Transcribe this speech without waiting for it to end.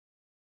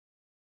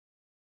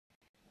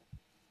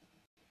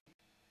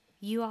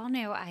You all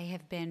know I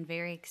have been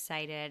very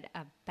excited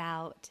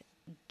about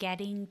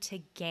getting to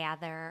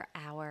gather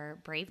our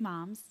brave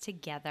moms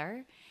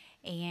together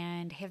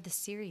and have the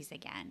series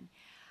again.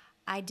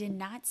 I did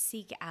not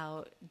seek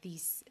out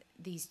these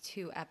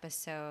two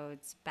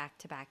episodes back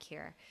to back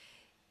here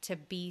to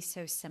be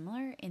so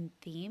similar in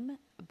theme,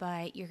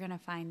 but you're going to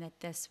find that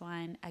this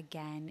one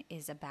again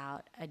is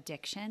about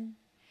addiction.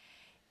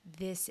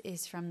 This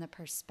is from the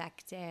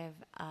perspective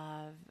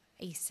of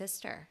a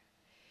sister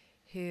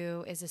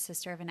who is a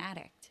sister of an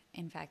addict.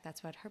 In fact,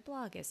 that's what her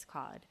blog is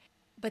called.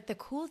 But the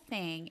cool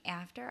thing,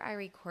 after I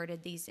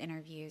recorded these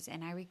interviews,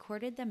 and I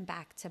recorded them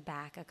back to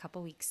back a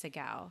couple weeks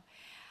ago,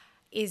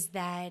 is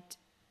that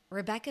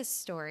Rebecca's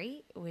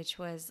story, which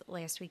was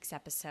last week's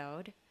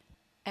episode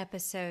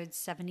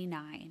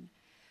 79,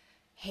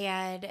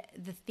 had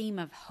the theme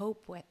of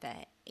hope with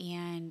it.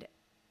 And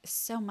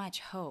so much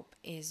hope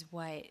is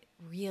what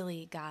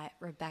really got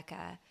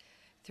Rebecca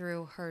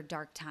through her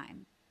dark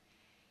time.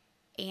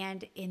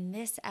 And in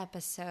this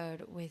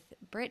episode with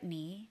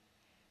Brittany,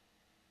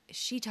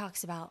 she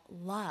talks about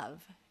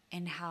love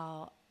and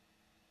how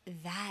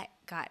that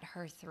got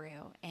her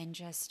through, and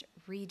just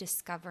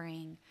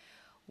rediscovering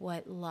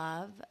what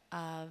love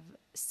of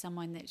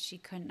someone that she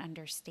couldn't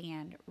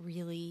understand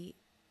really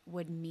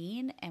would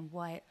mean, and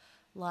what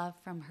love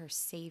from her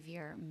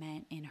Savior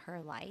meant in her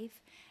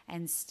life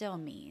and still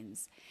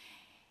means.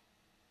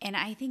 And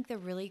I think the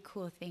really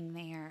cool thing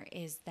there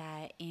is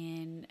that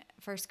in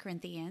 1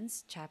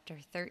 Corinthians chapter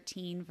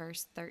 13,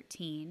 verse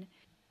 13,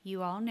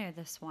 you all know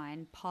this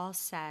one, Paul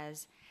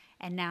says,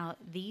 "And now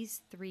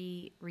these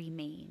three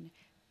remain,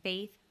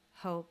 faith,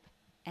 hope,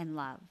 and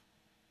love.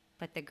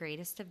 But the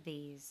greatest of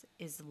these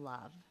is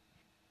love."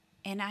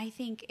 And I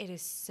think it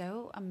is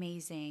so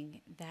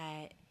amazing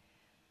that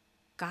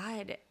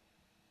God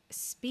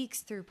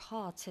speaks through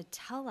Paul to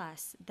tell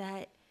us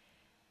that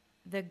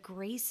the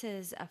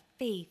graces of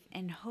faith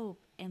and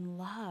hope and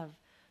love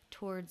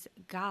towards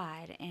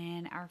God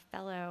and our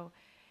fellow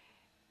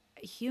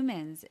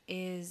humans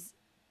is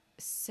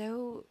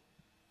so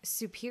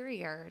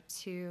superior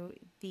to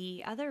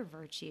the other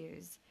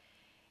virtues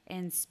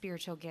and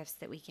spiritual gifts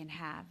that we can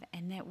have,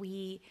 and that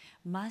we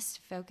must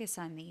focus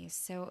on these.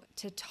 So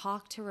to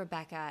talk to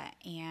Rebecca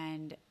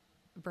and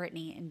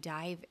Brittany and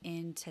dive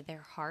into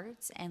their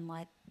hearts and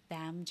let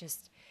them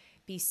just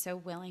be so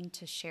willing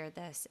to share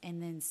this,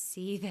 and then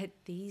see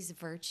that these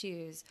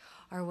virtues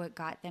are what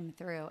got them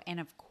through. And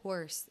of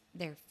course,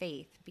 their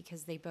faith,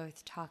 because they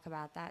both talk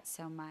about that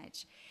so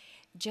much,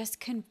 just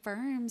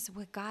confirms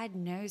what God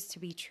knows to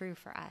be true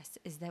for us,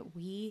 is that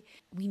we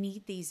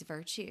need these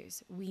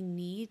virtues. We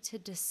need to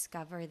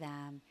discover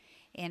them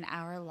in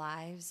our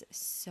lives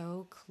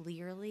so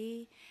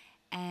clearly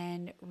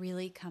and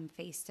really come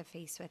face to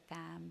face with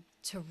them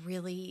to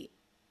really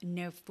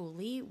know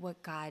fully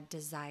what God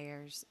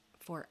desires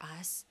for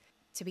us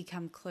to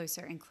become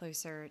closer and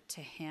closer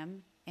to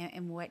Him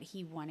and what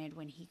He wanted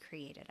when He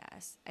created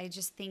us. I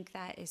just think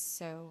that is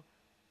so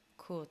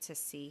cool to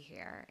see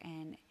here.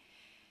 And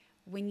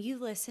when you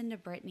listen to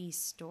Brittany's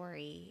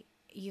story,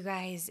 you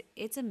guys,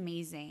 it's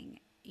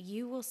amazing.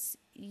 You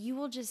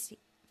will just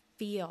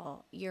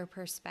feel your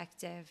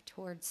perspective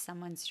towards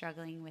someone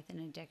struggling with an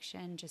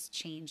addiction just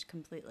change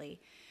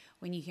completely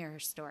when you hear her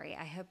story.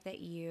 I hope that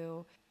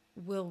you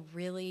will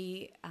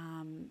really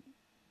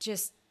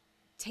just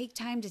take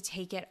time to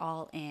take it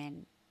all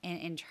in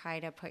and try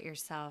to put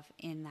yourself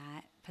in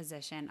that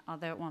position,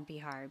 although it won't be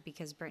hard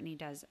because Brittany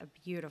does a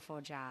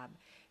beautiful job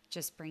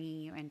just bringing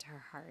you into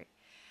her heart.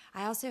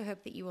 I also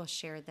hope that you will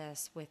share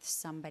this with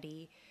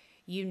somebody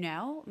you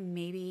know.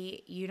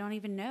 Maybe you don't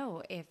even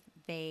know if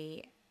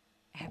they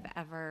have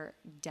ever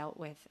dealt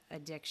with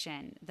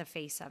addiction, the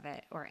face of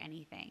it, or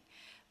anything.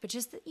 But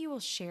just that you will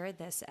share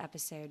this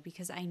episode,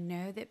 because I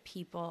know that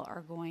people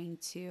are going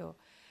to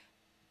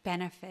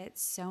benefit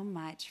so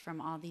much from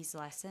all these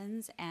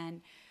lessons.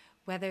 And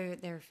whether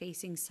they're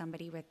facing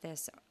somebody with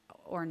this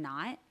or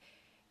not,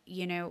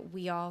 you know,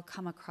 we all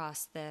come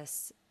across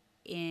this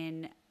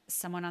in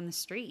someone on the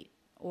street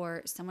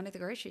or someone at the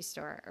grocery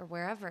store or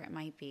wherever it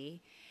might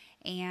be.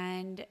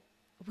 And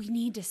we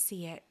need to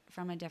see it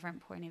from a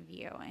different point of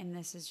view. And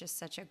this is just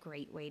such a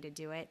great way to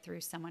do it, through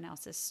someone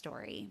else's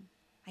story.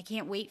 I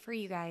can't wait for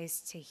you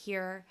guys to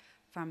hear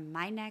from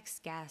my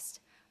next guest,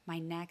 my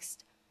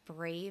next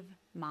brave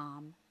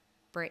mom,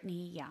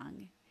 Brittany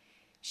Young.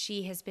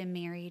 She has been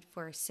married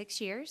for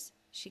 6 years.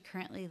 She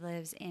currently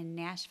lives in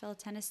Nashville,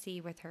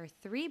 Tennessee with her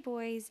 3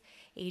 boys,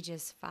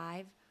 ages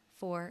 5,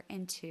 4,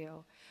 and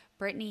 2.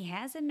 Brittany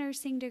has a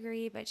nursing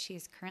degree, but she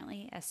is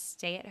currently a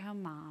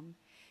stay-at-home mom.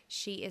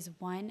 She is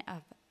one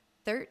of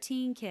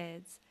 13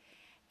 kids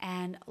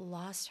and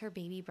lost her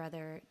baby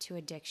brother to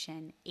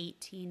addiction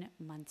 18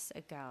 months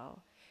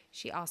ago.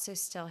 She also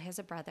still has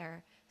a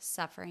brother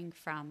suffering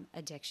from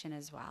addiction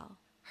as well.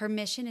 Her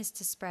mission is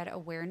to spread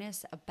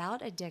awareness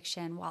about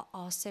addiction while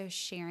also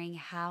sharing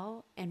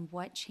how and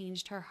what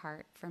changed her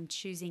heart from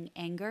choosing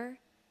anger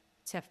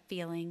to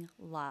feeling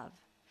love.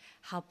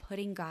 How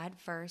putting God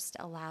first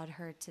allowed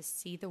her to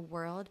see the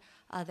world,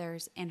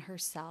 others, and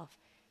herself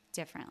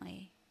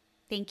differently.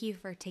 Thank you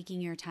for taking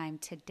your time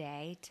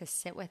today to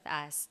sit with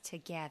us to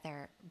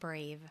gather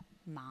brave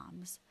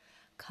moms.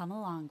 Come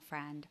along,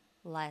 friend.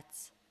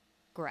 Let's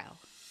grow.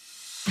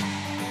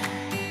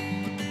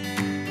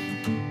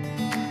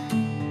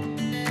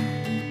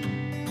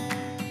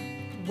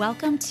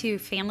 Welcome to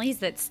Families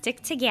That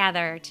Stick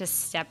Together.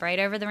 Just step right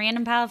over the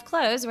random pile of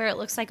clothes where it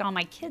looks like all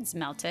my kids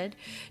melted.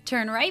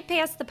 Turn right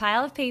past the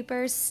pile of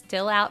papers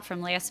still out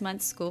from last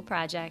month's school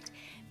project.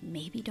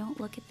 Maybe don't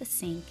look at the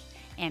sink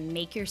and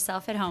make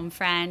yourself at home,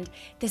 friend.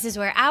 This is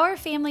where our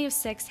family of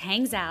 6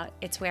 hangs out.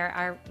 It's where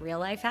our real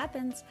life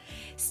happens.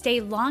 Stay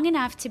long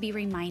enough to be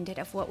reminded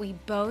of what we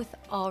both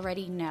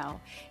already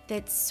know,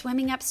 that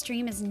swimming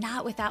upstream is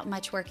not without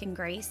much work and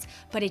grace,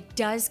 but it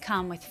does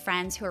come with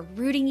friends who are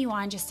rooting you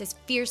on just as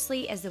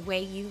fiercely as the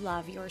way you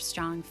love your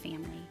strong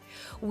family.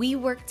 We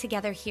work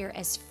together here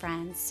as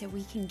friends so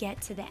we can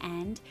get to the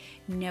end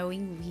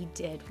knowing we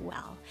did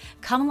well.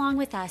 Come along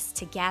with us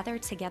to gather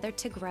together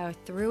to grow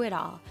through it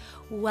all.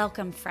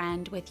 Welcome,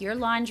 friend, with your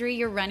laundry,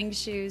 your running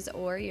shoes,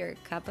 or your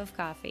cup of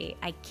coffee.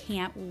 I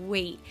can't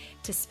wait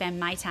to spend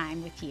my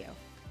time with you.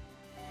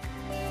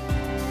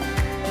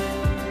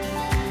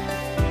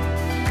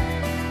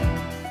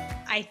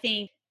 I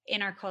think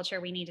in our culture,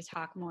 we need to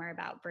talk more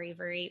about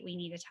bravery. We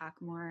need to talk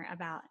more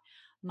about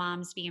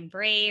moms being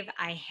brave.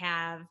 I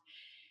have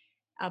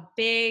a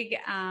big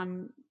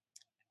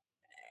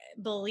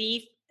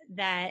belief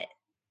that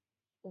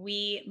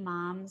we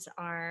moms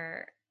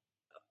are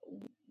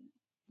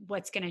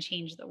what's going to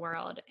change the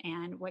world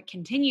and what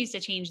continues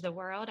to change the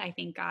world. I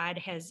think God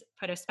has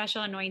put a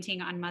special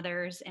anointing on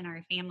mothers in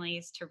our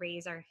families to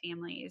raise our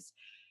families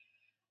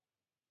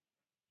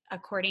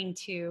according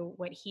to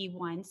what He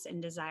wants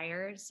and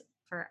desires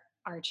for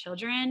our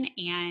children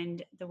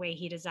and the way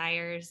He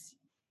desires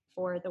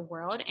for the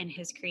world and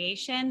His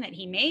creation that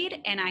He made.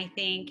 And I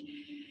think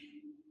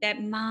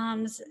that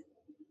moms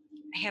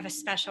have a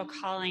special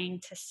calling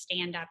to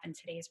stand up in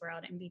today's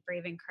world and be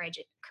brave and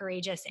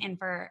courageous. And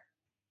for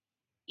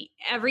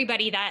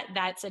everybody,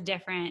 that's a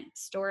different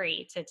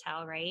story to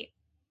tell, right?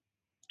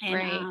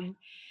 And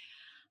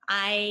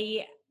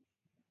Right.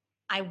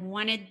 I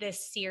wanted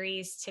this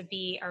series to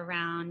be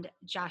around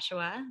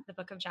Joshua, the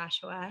book of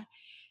Joshua.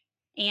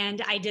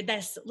 And I did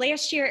this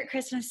last year at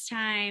Christmas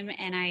time,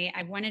 and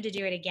I wanted to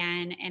do it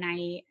again. And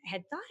I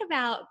had thought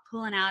about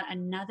pulling out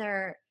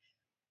another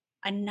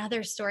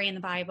story in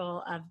the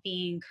Bible of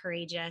being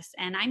courageous.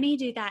 And I may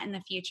do that in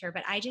the future,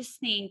 but I just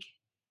think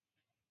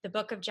the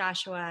book of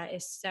Joshua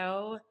is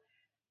so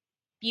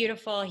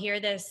beautiful.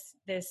 Here this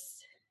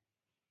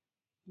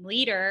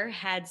leader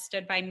had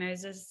stood by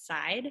Moses'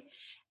 side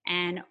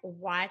and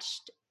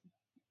watched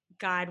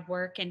God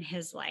work in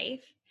his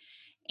life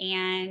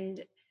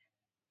and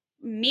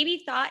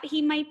maybe thought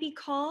he might be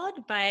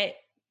called, but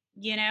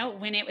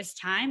when it was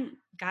time,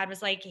 God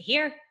was like,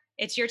 "Here,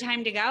 it's your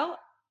time to go.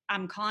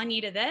 I'm calling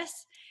you to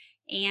this."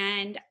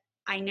 And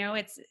I know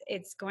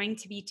it's going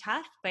to be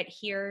tough, but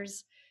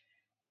here's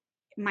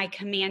my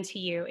command to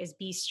you is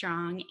be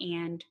strong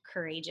and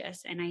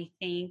courageous. And I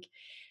think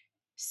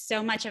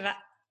so much of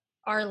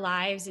our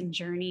lives and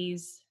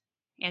journeys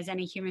as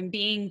any human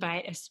being,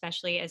 but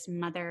especially as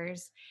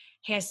mothers,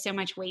 has so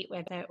much weight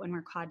with it when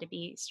we're called to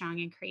be strong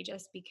and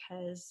courageous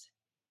because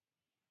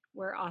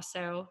we're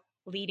also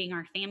leading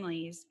our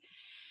families.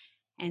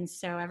 And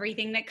so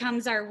everything that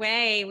comes our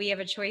way, we have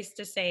a choice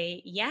to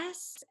say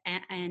yes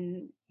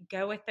and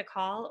go with the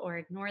call or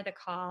ignore the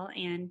call.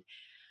 And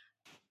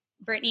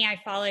Brittany,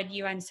 I followed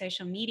you on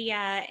social media,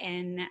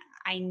 and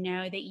I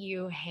know that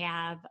you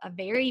have a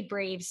very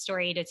brave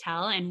story to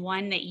tell and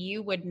one that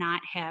you would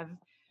not have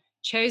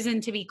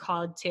chosen to be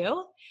called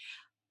to,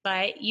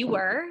 but you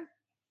were.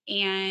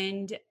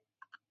 And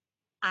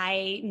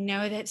I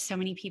know that so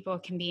many people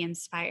can be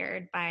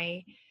inspired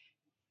by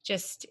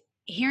just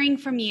hearing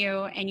from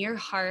you and your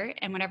heart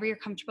and whatever you're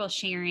comfortable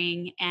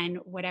sharing and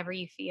whatever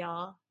you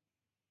feel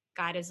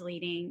God is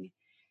leading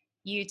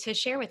you to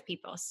share with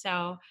people.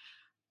 So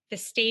the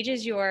stage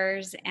is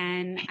yours,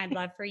 and I'd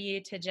love for you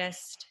to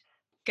just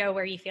go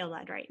where you feel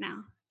led right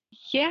now.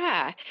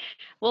 Yeah.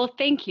 Well,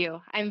 thank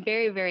you. I'm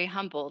very, very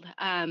humbled.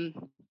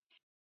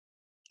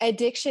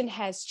 Addiction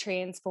has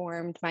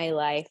transformed my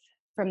life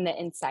from the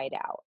inside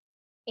out.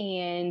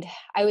 And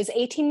I was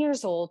 18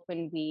 years old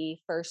when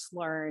we first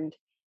learned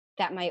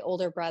that my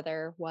older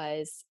brother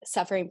was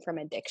suffering from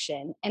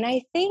addiction. And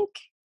I think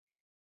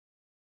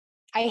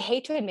I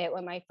hate to admit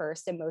what my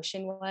first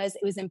emotion was.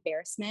 It was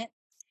embarrassment.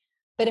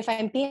 But if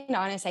I'm being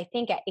honest, I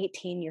think at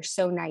 18, you're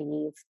so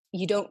naive.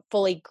 You don't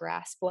fully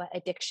grasp what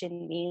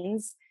addiction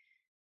means.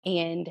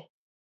 And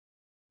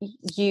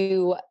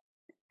you,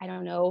 I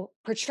don't know,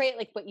 portray it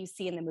like what you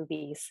see in the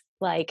movies,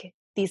 like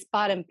these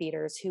bottom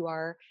feeders who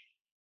are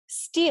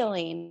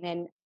stealing.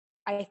 And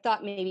I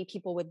thought maybe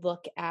people would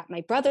look at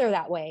my brother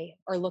that way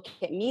or look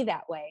at me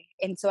that way.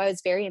 And so I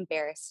was very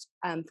embarrassed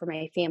for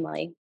my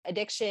family.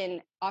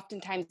 Addiction,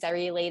 oftentimes I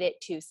relate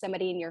it to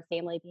somebody in your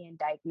family being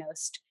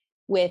diagnosed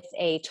with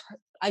a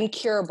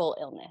uncurable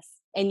illness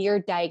and you're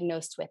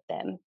diagnosed with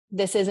them.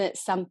 This isn't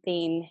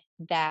something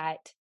that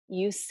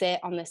you sit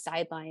on the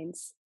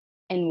sidelines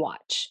and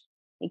watch.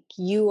 Like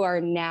you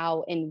are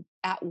now in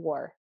at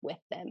war with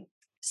them.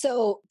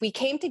 So we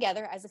came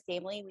together as a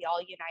family. We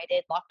all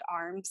united, locked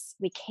arms.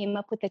 We came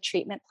up with a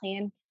treatment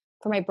plan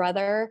for my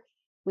brother.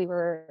 We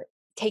were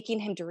taking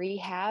him to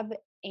rehab.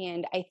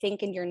 And I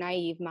think in your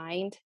naive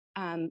mind,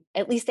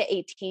 at least at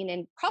 18,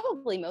 and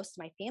probably most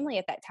of my family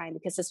at that time,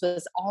 because this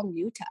was all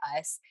new to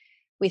us,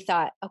 we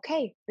thought,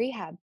 okay,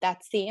 rehab,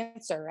 that's the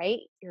answer, right?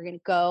 You're going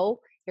to go,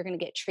 you're going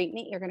to get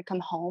treatment, you're going to come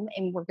home,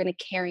 and we're going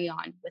to carry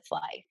on with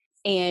life.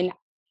 And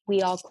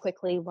we all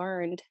quickly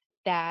learned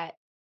that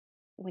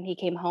when he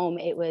came home,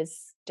 it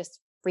was just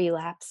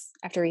relapse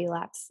after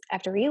relapse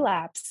after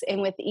relapse.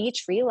 And with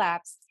each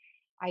relapse,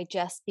 I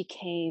just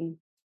became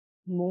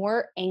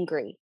more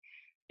angry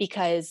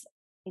because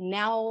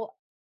now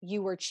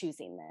you were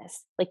choosing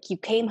this. Like you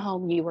came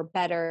home, you were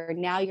better.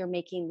 Now you're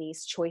making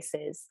these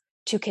choices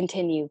to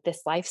continue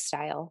this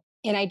lifestyle.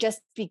 And I just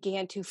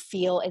began to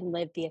feel and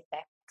live the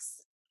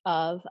effects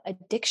of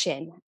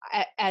addiction.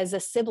 As a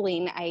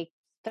sibling, I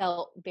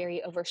felt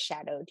very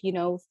overshadowed. You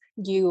know,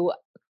 you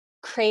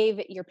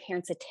crave your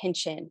parents'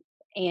 attention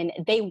and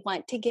they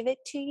want to give it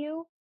to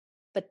you,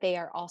 but they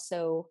are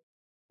also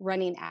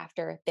running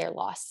after their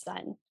lost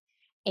son.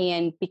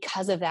 And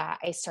because of that,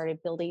 I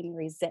started building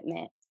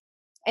resentment.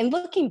 And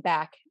looking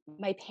back,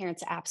 my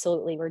parents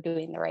absolutely were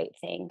doing the right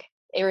thing.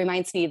 It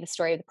reminds me of the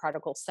story of the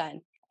prodigal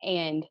son.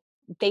 And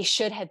they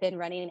should have been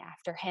running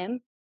after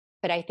him.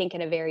 But I think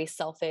in a very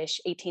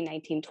selfish 18,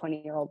 19,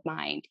 20-year-old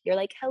mind, you're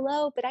like,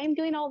 hello, but I'm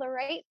doing all the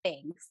right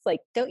things. Like,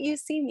 don't you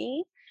see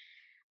me?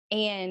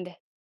 And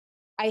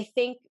I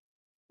think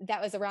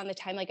that was around the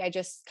time like I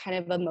just kind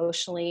of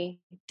emotionally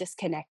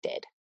disconnected.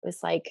 It was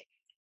like,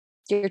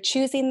 you're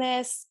choosing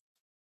this.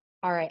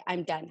 All right,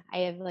 I'm done. I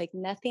have like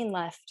nothing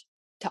left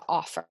to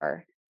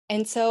offer.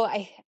 And so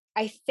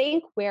I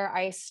think where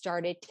I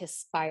started to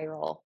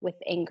spiral with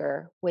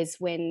anger was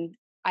when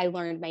I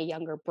learned my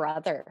younger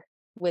brother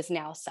was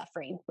now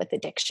suffering with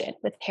addiction,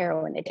 with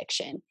heroin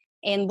addiction.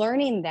 And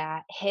learning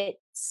that hit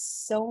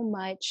so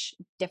much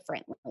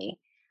differently.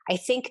 I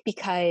think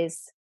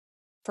because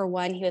for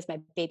one, he was my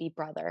baby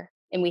brother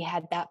and we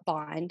had that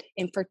bond.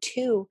 And for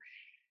two,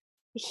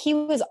 he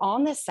was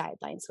on the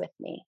sidelines with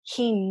me.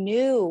 He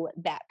knew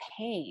that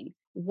pain,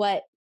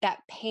 what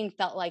that pain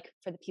felt like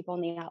for the people on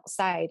the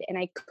outside. And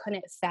I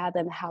couldn't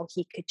fathom how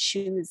he could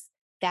choose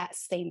that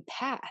same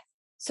path.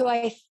 So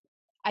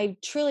I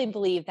truly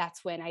believe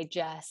that's when I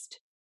just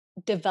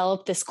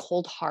developed this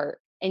cold heart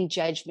and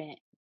judgment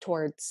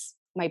towards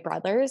my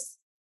brothers,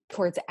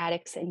 towards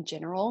addicts in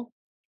general.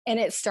 And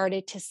it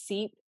started to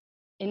seep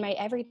in my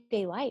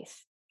everyday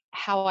life,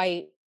 how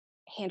I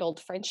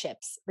handled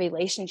friendships,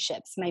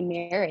 relationships, my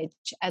marriage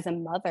as a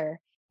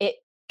mother. It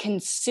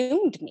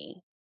consumed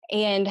me.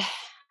 And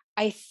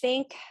I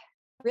think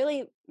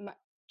really,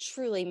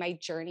 truly, my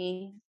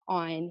journey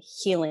on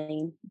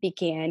healing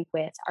began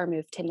with our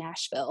move to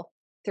Nashville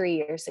 3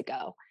 years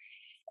ago.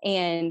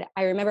 And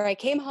I remember I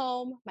came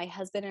home, my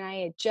husband and I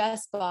had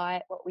just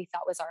bought what we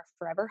thought was our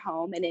forever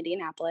home in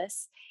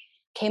Indianapolis.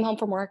 Came home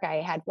from work. I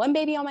had one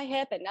baby on my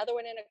hip, another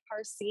one in a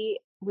car seat.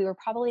 We were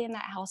probably in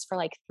that house for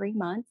like 3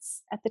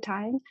 months at the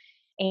time.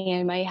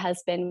 And my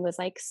husband was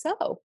like,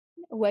 so,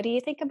 what do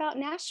you think about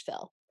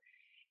Nashville?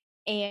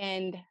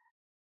 And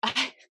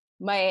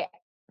my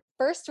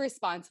first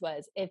response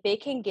was, if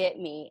it can get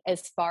me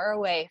as far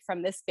away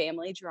from this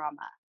family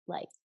drama,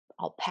 like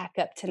I'll pack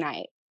up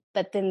tonight.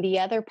 But then the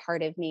other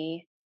part of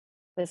me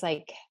was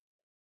like,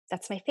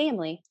 that's my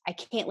family. I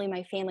can't leave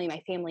my family.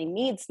 My family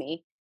needs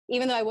me.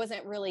 Even though I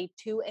wasn't really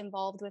too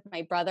involved with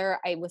my brother,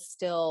 I was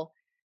still,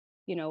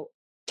 you know,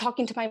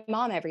 talking to my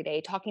mom every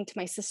day, talking to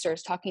my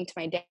sisters, talking to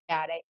my dad.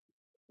 I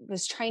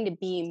was trying to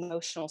be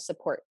emotional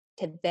support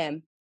to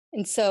them.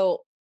 And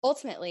so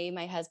ultimately,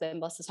 my husband,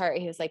 bless his heart,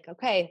 he was like,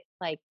 okay,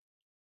 like,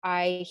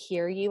 I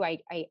hear you. I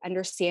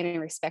understand and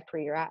respect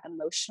where you're at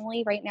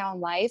emotionally right now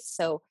in life.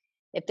 So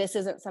if this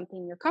isn't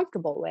something you're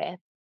comfortable with,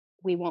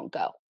 we won't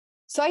go.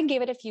 So I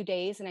gave it a few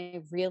days and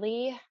I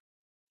really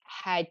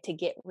had to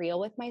get real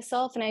with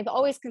myself. And I've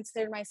always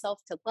considered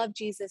myself to love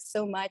Jesus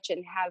so much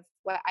and have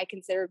what I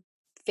consider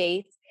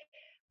faith,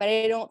 but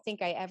I don't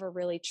think I ever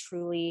really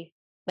truly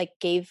like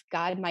gave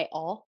God my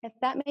all, if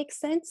that makes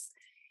sense.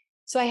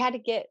 So I had to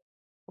get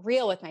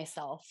real with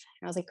myself.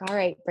 And I was like, all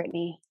right,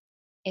 Brittany,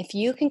 if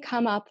you can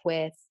come up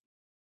with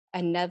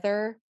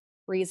another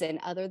reason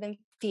other than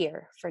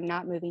fear for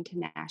not moving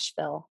to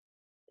Nashville,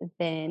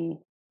 then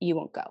you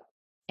won't go.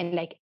 And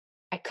like,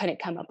 I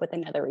couldn't come up with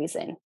another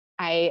reason.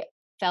 I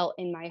felt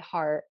in my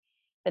heart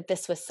that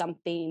this was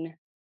something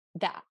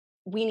that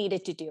we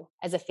needed to do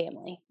as a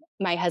family.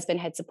 My husband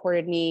had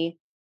supported me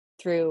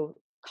through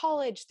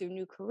college, through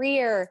new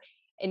career,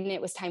 and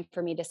it was time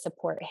for me to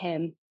support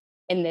him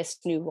in this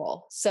new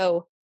role.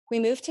 So we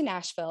moved to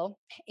Nashville,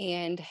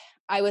 and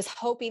I was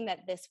hoping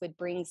that this would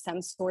bring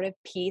some sort of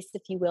peace,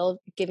 if you will,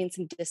 giving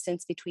some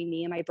distance between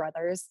me and my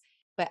brothers.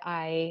 But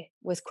I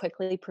was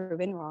quickly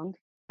proven wrong.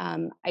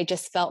 I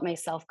just felt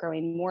myself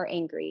growing more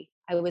angry.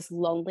 I was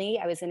lonely.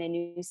 I was in a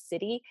new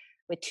city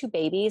with 2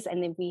 babies.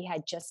 And then we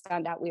had just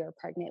found out we were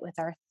pregnant with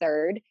our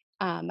third.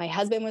 My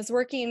husband was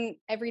working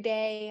every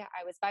day.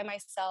 I was by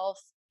myself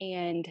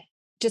and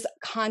just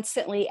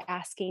constantly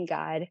asking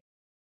God,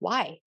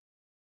 why?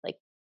 Like,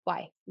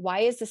 why? Why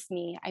is this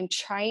me? I'm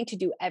trying to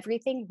do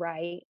everything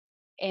right.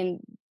 And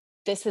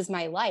this is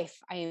my life.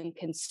 I am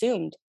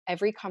consumed.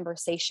 Every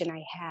conversation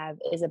I have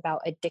is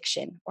about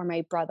addiction or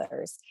my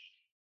brothers.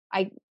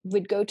 I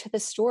would go to the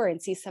store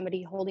and see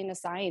somebody holding a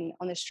sign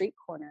on the street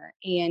corner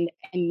and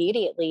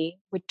immediately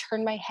would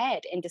turn my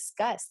head and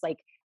discuss. Like,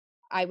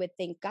 I would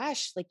think,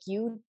 gosh, like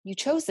you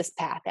chose this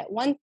path. At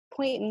one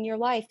point in your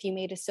life, you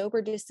made a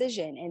sober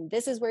decision and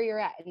this is where you're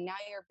at. And now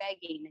you're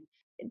begging.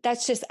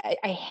 That's just,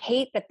 I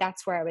hate that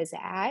that's where I was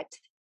at,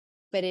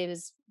 but it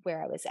is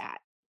where I was at.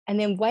 And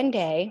then one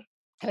day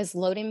I was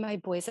loading my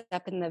boys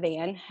up in the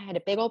van. I had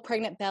a big old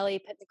pregnant belly,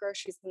 put the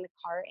groceries in the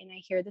cart, and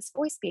I hear this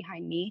voice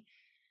behind me.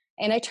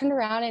 And I turned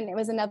around and it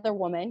was another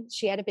woman.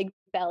 She had a big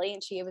belly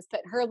and she was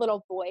putting her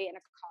little boy in a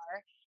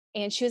car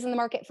and she was in the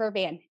market for a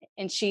van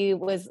and she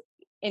was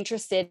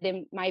interested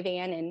in my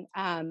van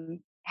and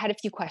had a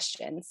few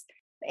questions.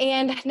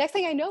 And next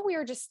thing I know, we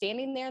were just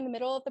standing there in the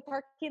middle of the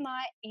parking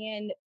lot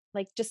and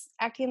like just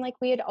acting like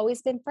we had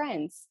always been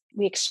friends.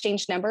 We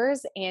exchanged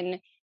numbers and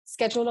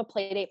scheduled a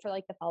play date for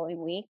like the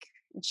following week.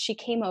 She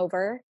came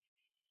over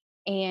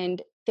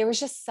and there was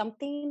just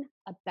something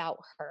about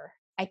her.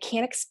 I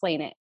can't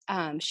explain it.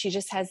 She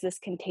just has this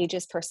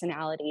contagious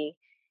personality.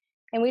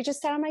 And we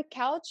just sat on my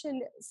couch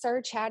and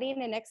started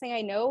chatting. And next thing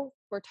I know,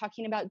 we're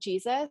talking about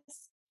Jesus.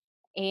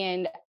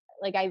 And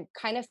like I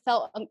kind of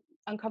felt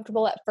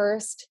uncomfortable at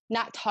first,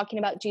 not talking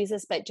about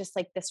Jesus, but just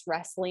like this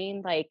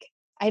wrestling. Like,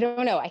 I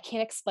don't know. I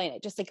can't explain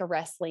it. Just like a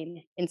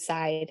wrestling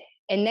inside.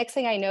 And next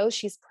thing I know,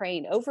 she's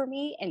praying over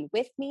me and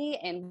with me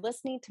and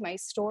listening to my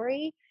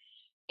story.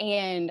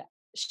 And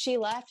she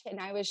left and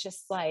I was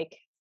just like,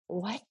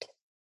 what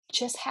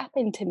just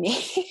happened to me?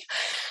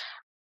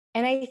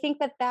 And I think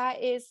that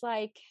that is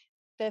like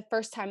the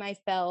first time I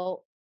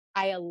felt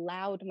I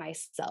allowed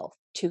myself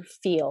to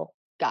feel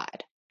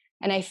God.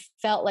 And I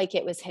felt like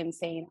it was him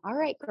saying, all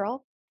right,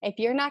 girl, if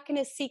you're not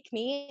going to seek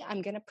me,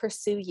 I'm going to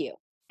pursue you.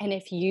 And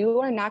if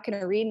you are not going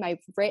to read my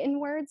written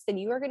words, then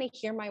you are going to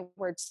hear my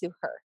words through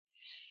her.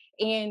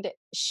 And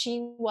she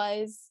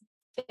was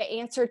the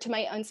answer to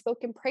my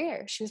unspoken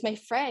prayer. She was my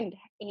friend.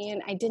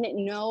 And I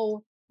didn't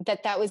know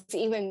that that was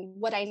even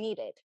what I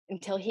needed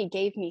until he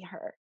gave me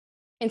her.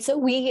 And so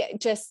we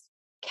just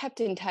kept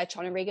in touch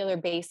on a regular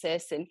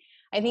basis. And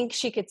I think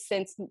she could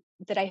sense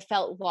that I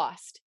felt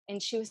lost.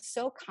 And she was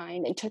so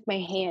kind and took my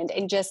hand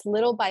and just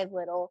little by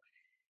little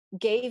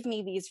gave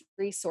me these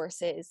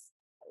resources,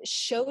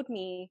 showed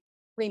me,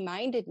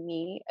 reminded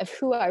me of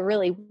who I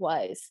really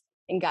was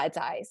in God's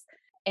eyes,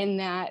 and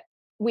that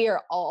we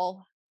are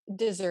all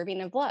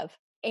deserving of love.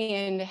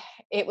 And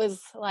it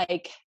was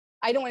like,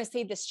 I don't want to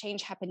say this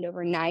change happened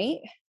overnight.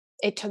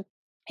 It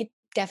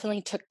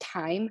definitely took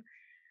time,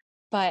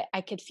 but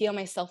I could feel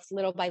myself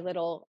little by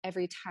little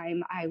every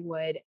time I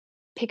would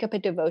pick up a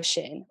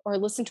devotion or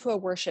listen to a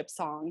worship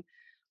song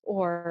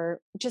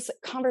or just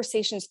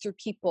conversations through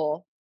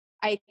people.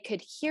 I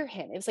could hear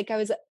him. It was like I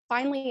was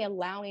finally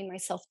allowing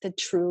myself to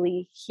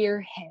truly hear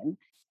him.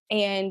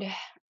 And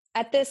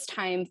at this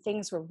time,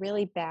 things were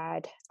really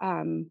bad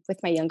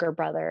with my younger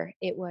brother.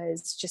 It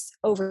was just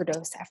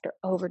overdose after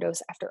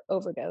overdose after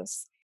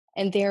overdose.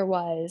 And there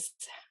was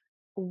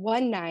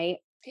one night,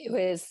 it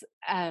was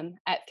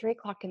at 3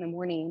 o'clock in the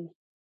morning,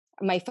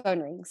 my phone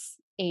rings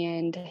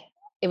and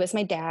it was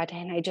my dad.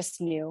 And I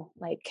just knew,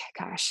 like,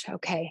 gosh,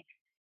 okay.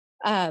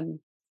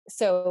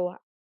 So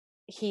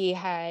he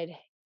had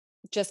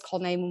just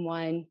called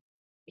 911.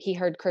 He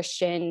heard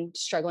Christian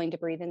struggling to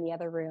breathe in the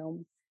other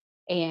room.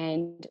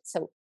 And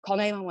so called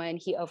 911,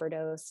 he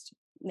overdosed.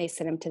 They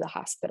sent him to the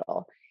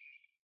hospital.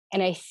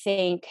 And I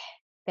think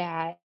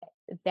that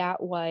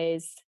that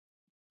was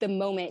the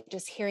moment,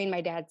 just hearing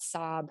my dad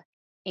sob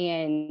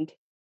and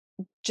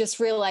just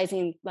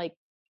realizing, like,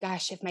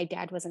 gosh, if my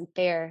dad wasn't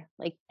there,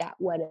 like that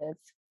would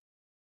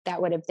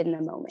have been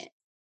the moment.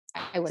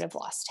 I would have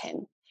lost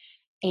him.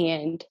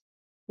 And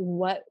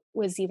what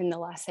was even the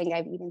last thing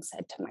I've even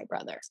said to my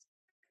brother?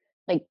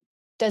 Like,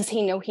 does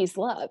he know he's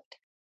loved?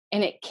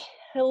 And it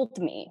killed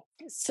me.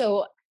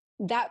 So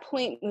that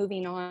point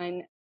moving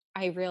on,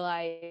 I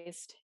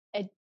realized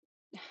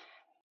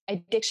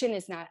addiction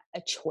is not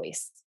a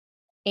choice.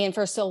 And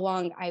for so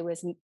long, I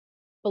was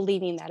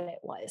believing that it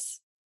was.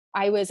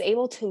 I was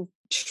able to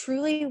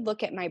truly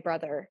look at my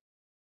brother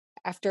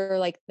after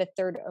like the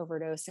third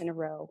overdose in a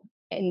row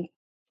and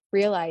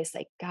realize,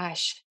 like,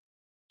 gosh,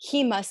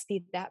 he must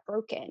be that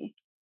broken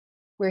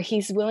where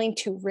he's willing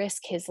to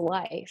risk his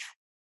life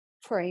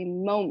for a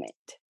moment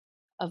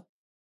of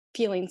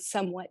feeling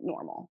somewhat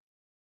normal.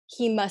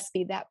 He must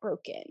be that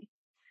broken.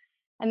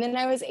 And then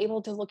I was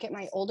able to look at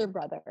my older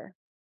brother,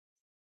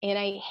 and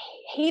I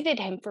hated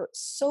him for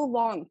so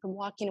long from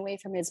walking away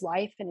from his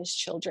wife and his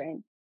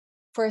children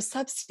for a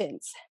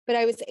substance. But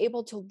I was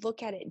able to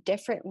look at it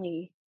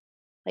differently.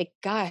 Like,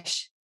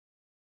 gosh,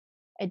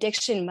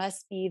 addiction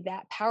must be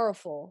that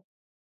powerful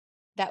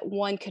that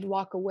one could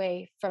walk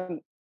away from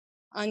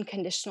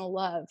unconditional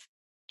love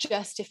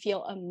just to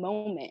feel a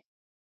moment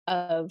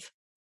of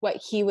what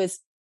he was,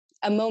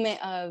 a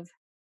moment of,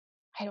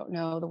 I don't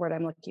know the word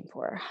I'm looking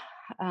for.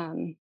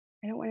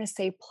 I don't want to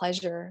say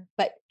pleasure,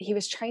 but he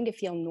was trying to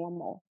feel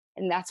normal.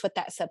 And that's what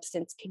that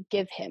substance could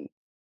give him.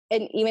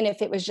 And even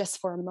if it was just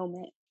for a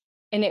moment.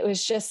 And it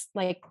was just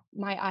like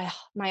my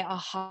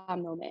aha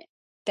moment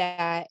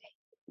that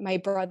my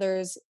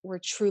brothers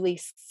were truly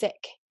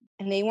sick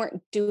and they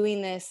weren't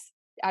doing this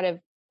out of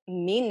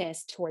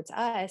meanness towards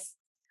us.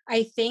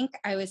 I think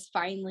I was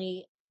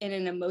finally in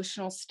an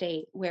emotional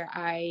state where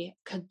I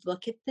could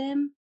look at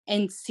them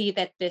and see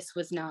that this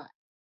was not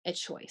a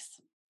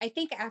choice. I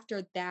think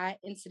after that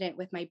incident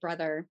with my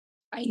brother,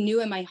 I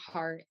knew in my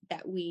heart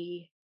that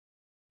we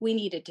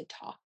needed to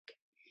talk.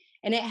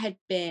 And it had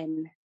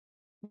been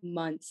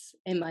months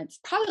and months,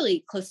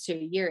 probably close to a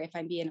year, if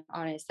I'm being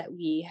honest, that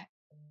we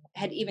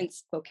had even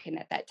spoken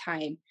at that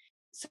time.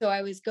 So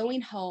I was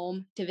going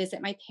home to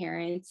visit my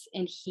parents,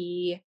 and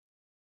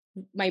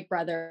my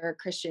brother,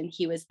 Christian,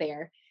 he was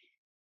there.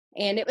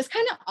 And it was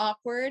kind of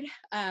awkward.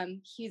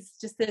 He's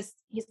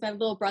my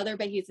little brother,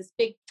 but he's this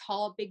big,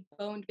 tall, big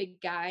boned,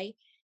 big guy.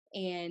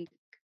 And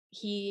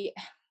he,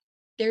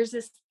 there's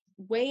this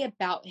way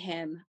about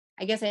him.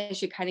 I guess I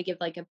should kind of give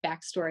like a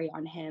backstory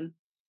on him.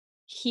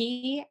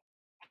 He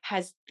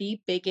has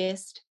the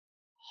biggest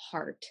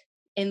heart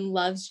and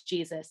loves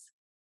Jesus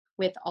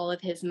with all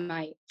of his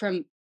might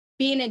from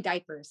being in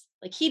diapers.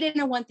 Like he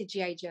didn't want the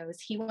GI Joes.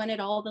 He wanted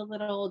all the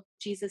little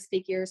Jesus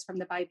figures from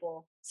the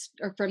Bible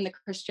or from the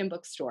Christian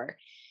bookstore.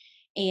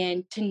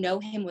 And to know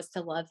him was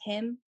to love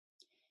him.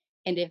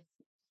 And if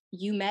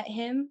you met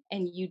him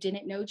and you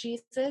didn't know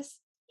Jesus,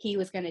 he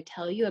was going to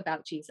tell you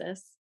about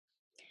Jesus.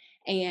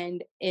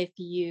 And if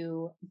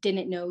you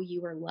didn't know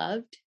you were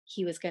loved,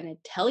 he was going to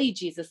tell you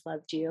Jesus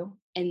loved you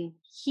and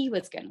he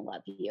was going to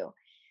love you.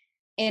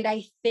 And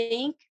I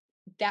think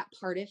that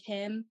part of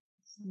him,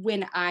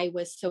 when I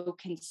was so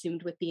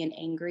consumed with being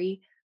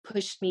angry,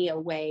 pushed me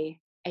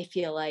away, I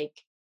feel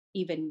like,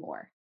 even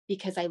more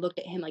because I looked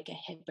at him like a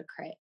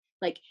hypocrite.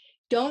 Like,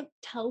 don't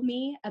tell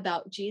me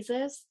about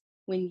Jesus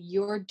when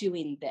you're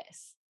doing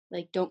this.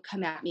 Like, don't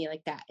come at me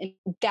like that. And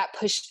that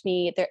pushed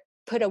me, there,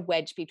 put a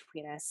wedge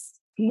between us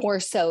more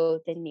so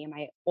than me and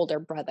my older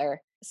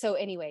brother. So,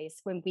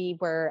 anyways, when we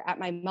were at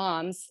my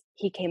mom's,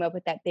 he came up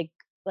with that big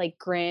like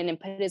grin and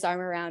put his arm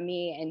around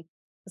me and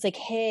was like,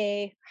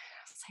 "Hey." I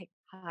was like,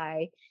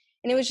 "Hi."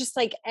 And it was just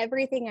like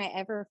everything I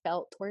ever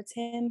felt towards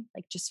him,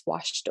 like just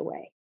washed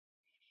away.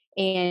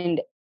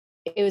 And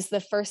it was the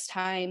first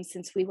time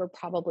since we were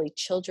probably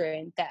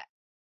children that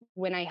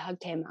when I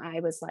hugged him,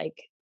 I was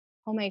like,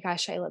 "Oh my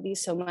gosh, I love you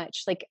so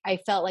much." Like I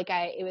felt like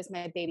it was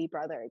my baby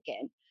brother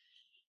again.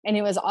 And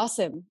it was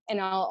awesome.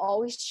 And I'll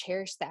always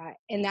cherish that.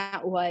 And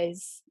that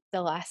was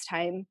the last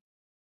time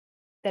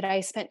that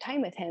I spent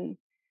time with him.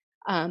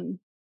 Um,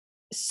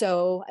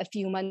 so a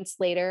few months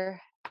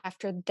later,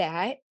 after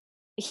that,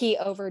 he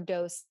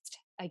overdosed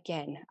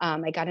again.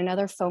 I got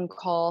another phone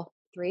call,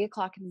 3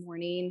 o'clock in the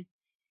morning.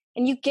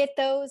 And you get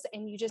those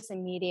and you just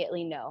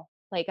immediately know,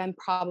 like,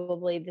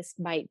 this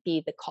might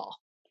be the call.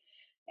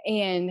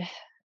 And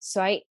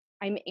so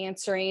I'm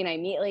answering, I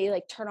immediately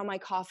like turn on my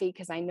coffee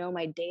because I know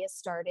my day has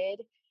started.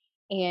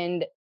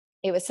 And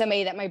it was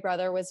somebody that my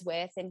brother was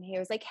with. And he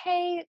was like,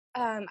 "Hey,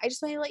 I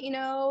just want to let you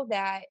know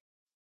that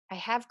I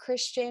have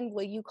Christian.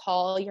 Will you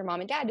call your mom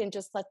and dad and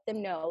just let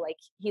them know like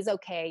he's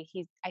okay?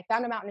 I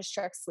found him out in his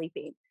truck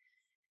sleeping."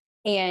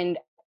 And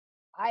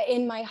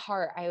in my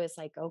heart, I was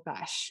like, "Oh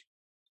gosh,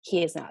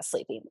 he is not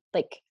sleeping.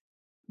 Like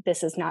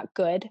this is not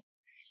good."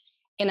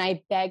 And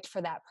I begged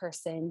for that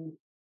person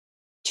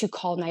to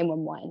call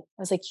 911.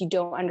 I was like, "You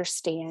don't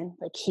understand.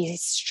 Like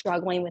he's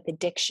struggling with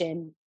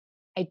addiction.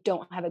 I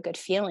don't have a good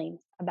feeling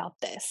about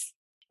this."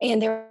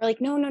 And they were like,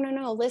 "No, no, no,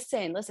 no.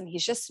 Listen,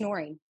 he's just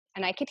snoring."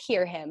 And I could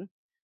hear him.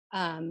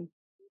 Um,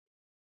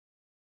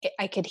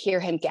 I could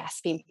hear him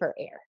gasping for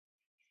air.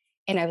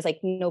 And I was like,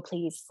 "No,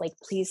 please, like,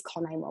 please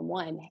call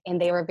 911." And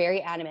they were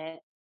very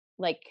adamant,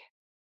 like,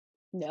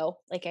 "No,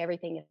 like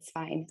everything is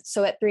fine."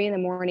 So at 3 in the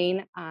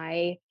morning,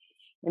 I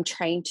am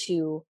trying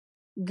to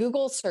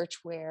Google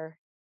search where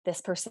this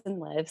person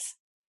lives.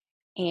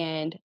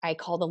 And I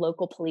call the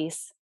local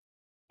police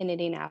in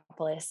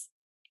Indianapolis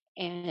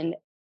and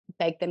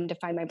beg them to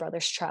find my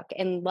brother's truck.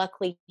 And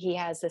luckily he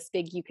has this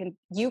big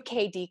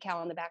UK decal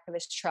on the back of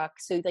his truck.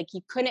 So like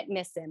you couldn't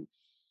miss him.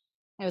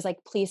 I was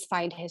like, "Please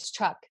find his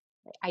truck.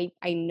 I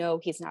know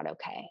he's not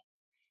okay."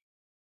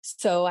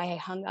 So I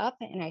hung up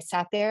and I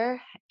sat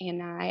there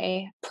and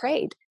I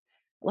prayed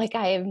like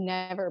I have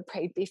never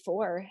prayed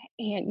before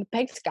and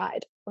begged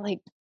God,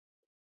 like,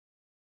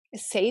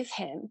 save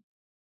him.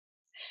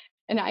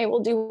 And I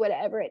will do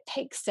whatever it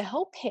takes to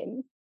help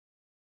him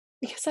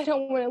because I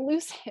don't want to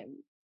lose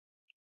him.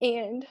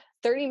 And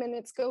 30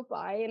 minutes go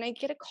by and I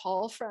get a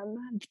call from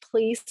the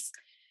police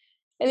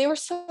and they were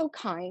so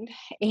kind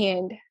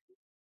and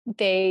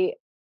they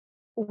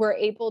were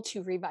able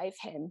to revive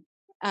him.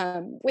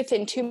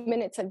 Within 2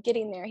 minutes of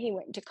getting there, he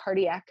went into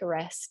cardiac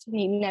arrest and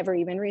he never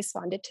even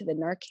responded to the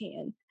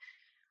Narcan.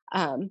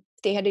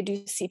 They had to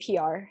do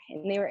CPR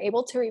and they were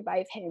able to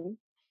revive him.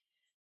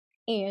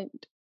 And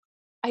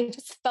I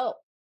just felt,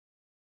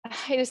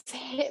 I just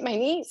hit my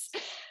knees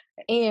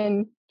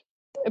and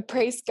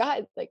praise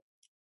God, like,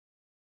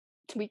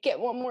 we get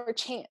one more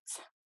chance.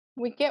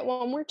 We get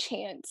one more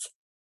chance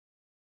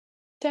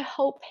to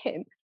help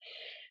him.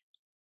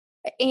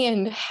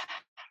 And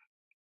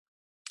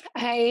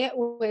I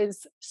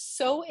was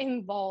so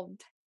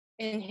involved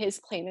in his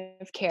plan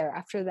of care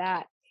after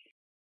that.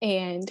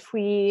 And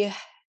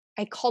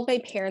I called my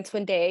parents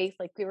one day,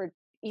 like we were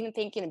even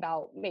thinking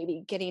about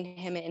maybe getting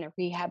him in a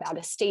rehab out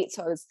of state.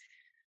 So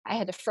I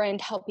had a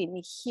friend helping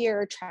me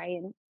here try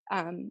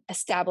and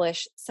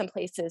establish some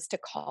places to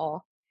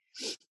call.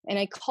 And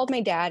I called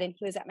my dad and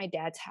he was at my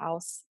dad's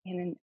house.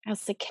 And I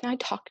was like, can I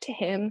talk to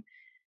him?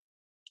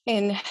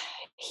 And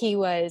he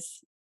was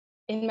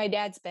in my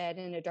dad's bed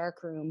in a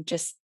dark room,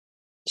 just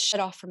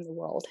shut off from the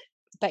world.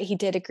 But he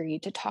did agree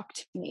to talk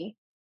to me.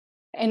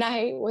 And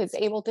I was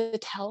able to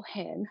tell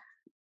him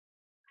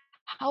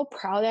how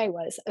proud I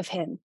was of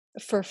him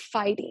for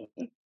fighting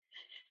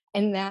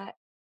and that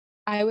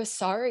I was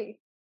sorry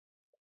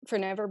for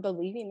never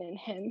believing in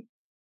him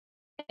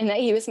and that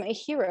he was my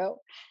hero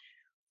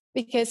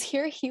because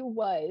here he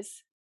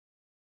was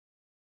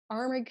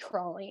armored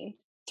crawling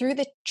through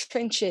the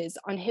trenches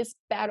on his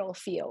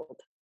battlefield,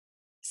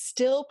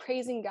 still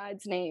praising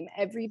God's name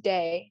every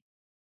day,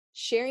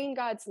 sharing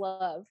God's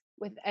love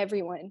with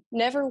everyone,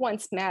 never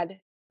once mad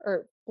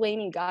or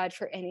blaming God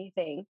for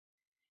anything,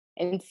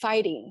 and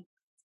fighting.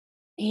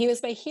 He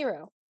was my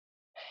hero.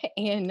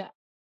 And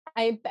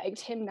I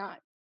begged him not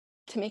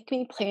to make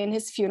me plan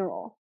his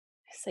funeral.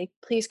 It's like,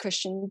 please,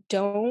 Christian,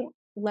 don't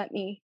make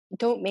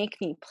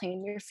me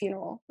plan your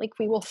funeral. Like,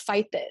 we will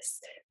fight this.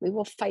 We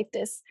will fight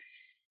this.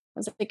 I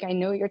was like, I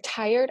know you're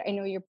tired. I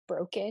know you're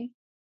broken,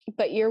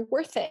 but you're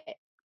worth it.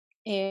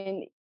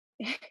 And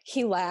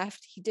he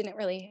laughed. He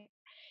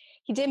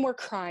did more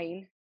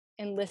crying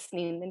and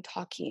listening than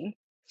talking.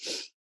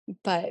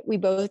 But we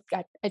both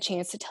got a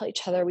chance to tell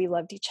each other we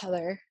loved each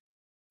other.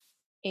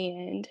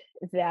 And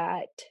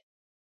that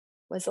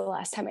was the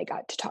last time I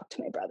got to talk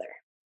to my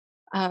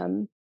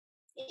brother.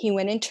 He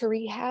went into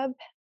rehab.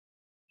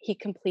 He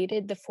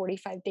completed the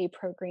 45-day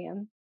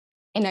program.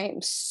 And I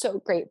am so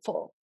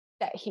grateful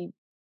that he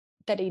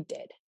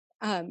did.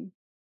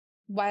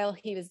 While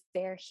he was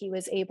there, he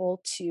was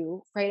able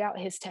to write out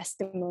his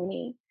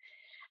testimony.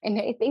 And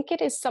I think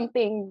it is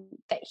something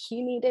that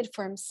he needed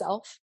for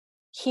himself.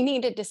 He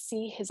needed to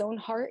see his own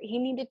heart. He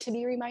needed to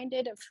be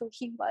reminded of who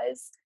he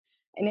was.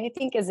 And I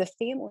think as a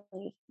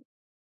family,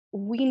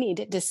 we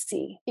needed to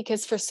see,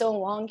 because for so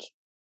long,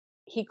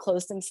 he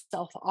closed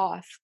himself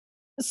off.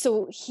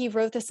 So he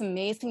wrote this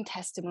amazing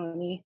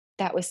testimony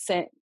that was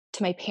sent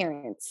to my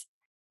parents.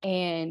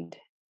 And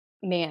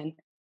man,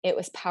 it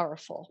was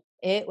powerful.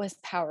 It was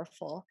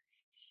powerful.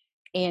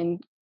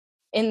 And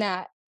in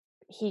that,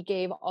 he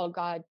gave all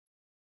God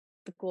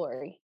the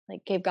glory,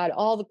 like gave God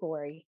all the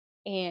glory.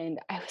 And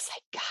I was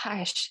like,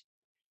 gosh,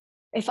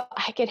 if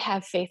I could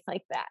have faith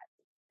like that.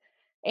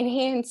 And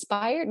he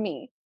inspired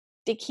me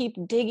to keep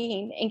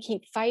digging and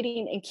keep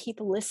fighting and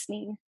keep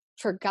listening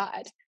for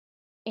God.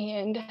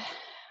 And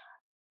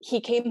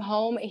he came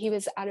home. He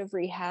was out of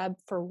rehab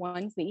for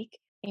 1 week.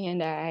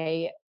 And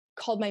I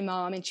called my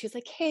mom and she was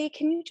like, hey,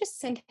 can you just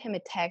send him a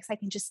text? I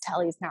can just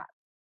tell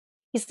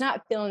he's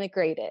not feeling the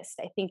greatest.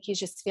 I think he's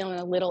just feeling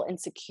a little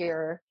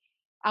insecure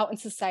out in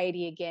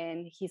society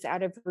again. He's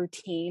out of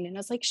routine. And I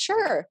was like,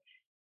 sure.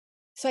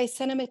 So I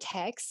sent him a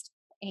text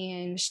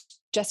and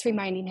just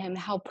reminding him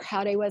how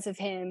proud I was of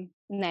him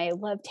and I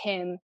loved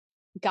him.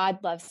 God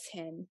loves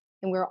him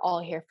and we're all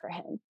here for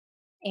him.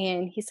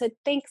 And he said,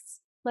 thanks.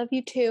 Love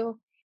you too.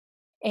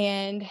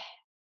 And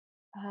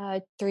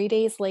 3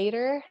 days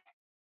later,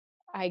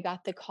 I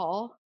got the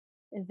call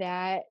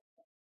that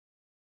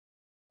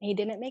he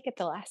didn't make it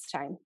the last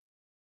time.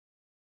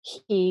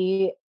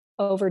 He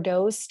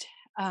overdosed,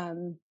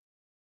 and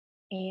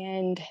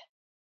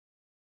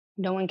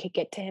no one could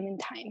get to him in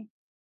time.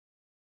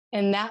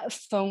 And that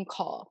phone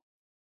call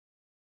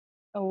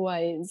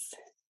was,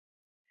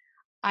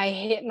 I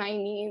hit my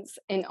knees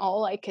and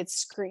all I could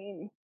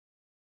scream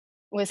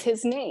was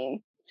his name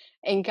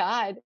and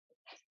God.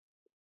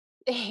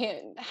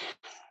 And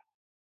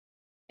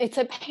it's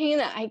a pain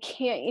that I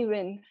can't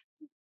even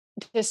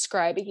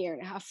describe a year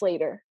and a half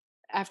later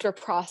after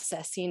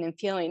processing and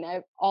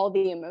feeling all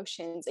the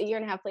emotions. A year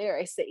and a half later,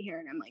 I sit here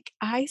and I'm like,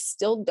 I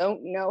still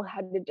don't know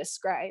how to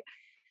describe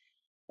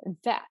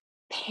that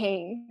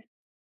pain.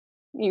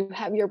 You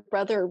have your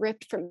brother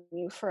ripped from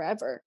you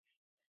forever.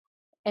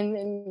 And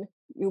then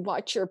you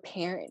watch your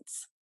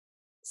parents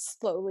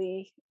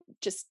slowly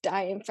just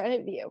die in front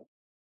of you.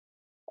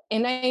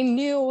 And I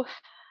knew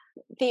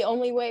the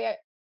only way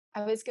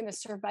I was going to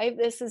survive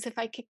this is if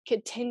I could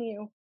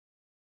continue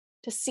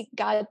to seek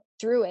God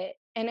through it.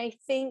 And I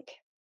think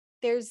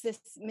there's this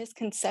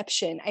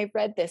misconception. I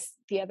read this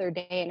the other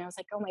day and I was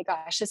like, oh my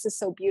gosh, this is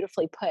so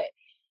beautifully put.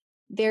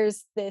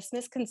 there's this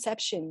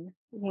misconception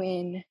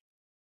when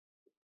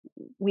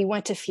we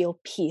want to feel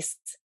peace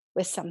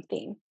with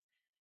something.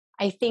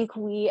 I think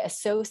we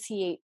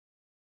associate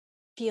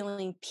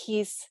feeling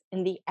peace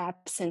in the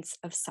absence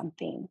of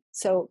something.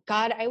 So,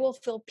 God, I will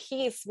feel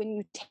peace when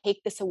you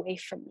take this away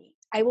from me.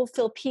 I will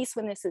feel peace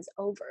when this is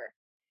over.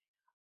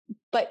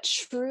 But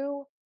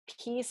true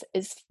peace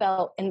is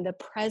felt in the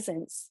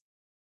presence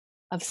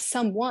of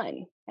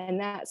someone,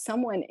 and that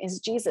someone is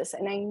Jesus.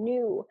 And I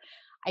knew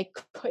I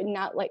could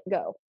not let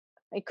go.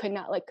 I could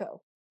not let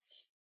go.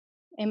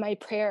 And my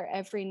prayer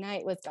every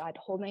night was, God,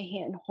 hold my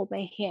hand, hold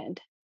my hand.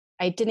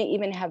 I didn't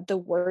even have the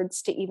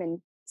words to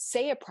even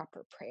say a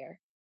proper prayer.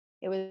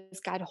 It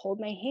was, God, hold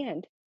my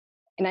hand.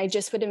 And I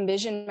just would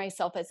envision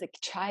myself as a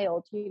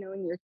child,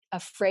 and you're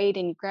afraid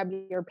and you grab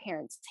your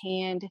parent's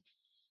hand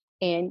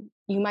and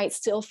you might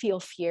still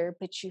feel fear,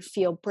 but you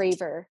feel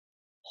braver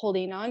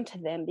holding on to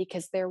them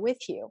because they're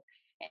with you.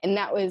 And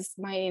that was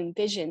my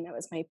envision. That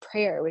was my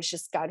prayer. It was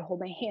just, God, hold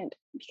my hand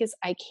because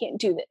I can't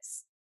do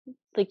this.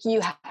 Like,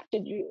 you have to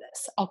do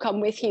this. I'll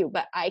come with you,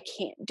 but I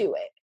can't do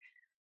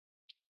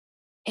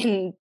it.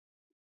 And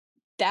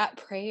that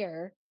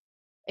prayer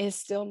is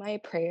still my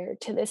prayer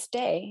to this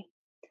day.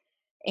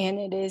 And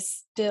it is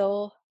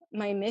still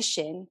my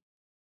mission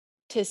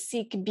to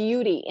seek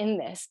beauty in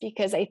this,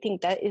 because I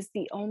think that is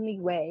the only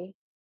way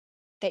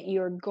that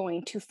you're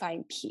going to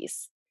find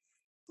peace.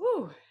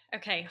 Ooh,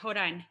 okay, hold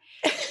on.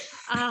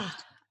 Ah,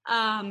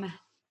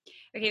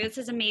 okay, this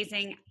is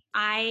amazing.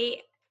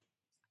 I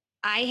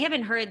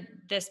haven't heard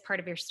this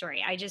part of your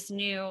story. I just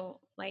knew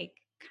like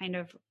kind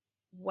of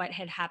what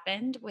had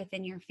happened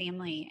within your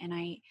family, and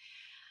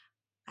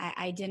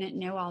I didn't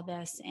know all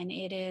this. And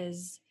it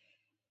is,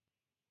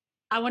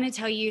 I want to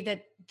tell you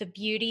that the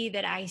beauty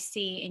that I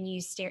see in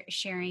you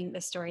sharing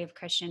the story of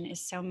Christian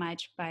is so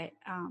much, but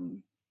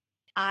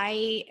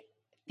I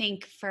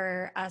think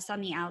for us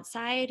on the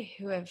outside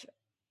who have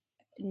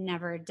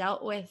never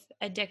dealt with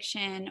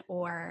addiction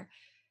or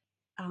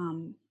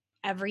um,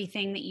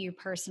 everything that you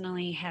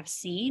personally have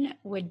seen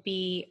would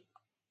be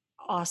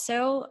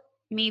also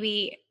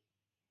maybe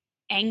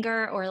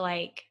anger or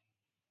like,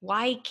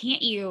 why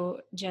can't you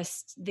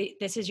just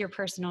this is your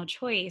personal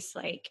choice,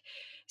 like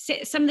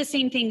some of the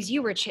same things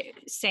you were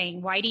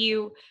saying. Why do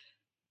you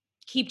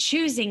keep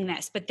choosing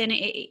this? But then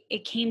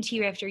it came to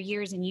you after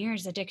years and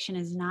years, addiction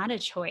is not a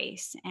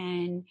choice,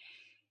 and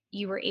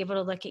you were able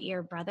to look at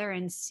your brother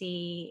and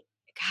see,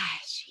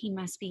 gosh, he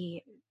must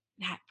be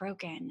that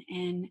broken.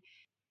 And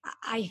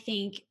I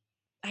think,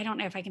 I don't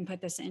know if I can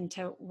put this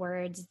into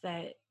words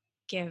that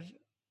give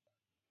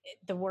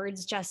the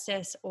words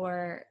justice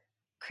or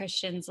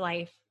Christian's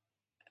life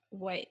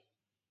what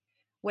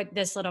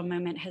this little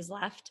moment has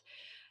left,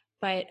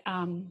 but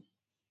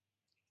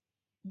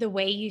the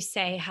way you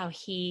say how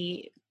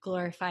he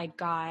glorified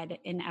God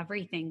in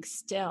everything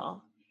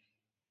still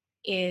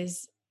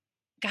is,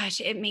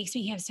 gosh, it makes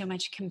me have so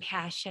much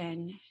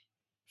compassion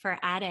for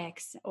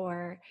addicts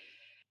or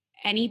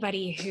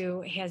anybody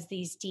who has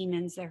these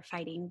demons they're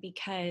fighting,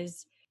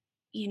 because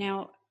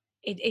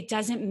it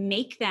doesn't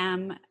make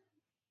them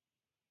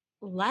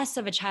less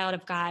of a child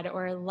of God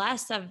or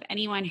less of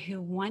anyone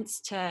who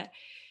wants to,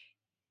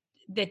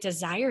 that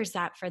desires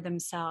that for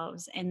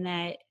themselves. And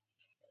that,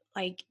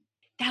 like,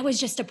 that was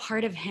just a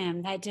part of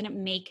him that didn't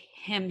make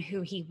him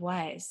who he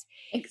was.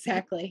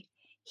 Exactly.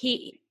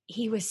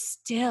 He was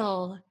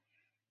still,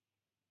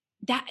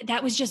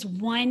 that was just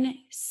one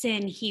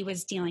sin he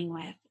was dealing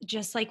with,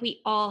 just like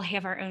we all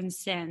have our own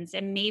sins.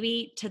 And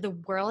maybe to the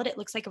world it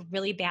looks like a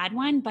really bad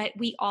one, but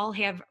we all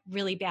have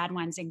really bad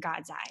ones in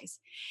God's eyes.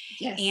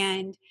 Yes.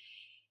 And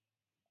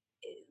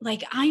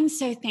like, I'm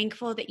so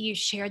thankful that you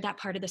shared that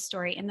part of the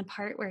story, and the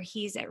part where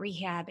he's at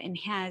rehab and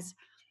has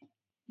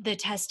the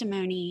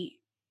testimony,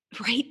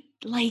 right?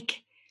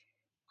 Like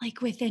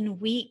within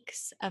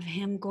weeks of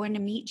him going to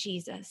meet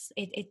Jesus.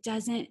 It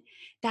doesn't,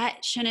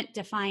 that shouldn't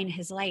define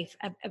his life.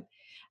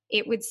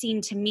 It would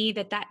seem to me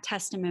that that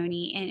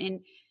testimony and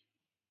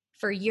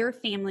for your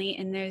family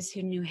and those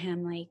who knew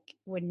him, like,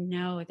 would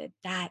know that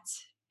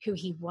that's who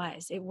he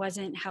was. It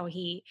wasn't how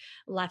he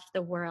left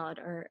the world,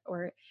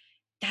 or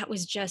that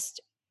was just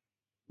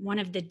one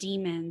of the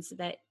demons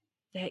that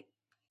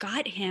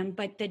got him,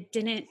 but that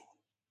didn't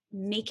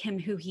make him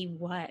who he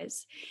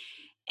was.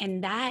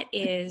 And that's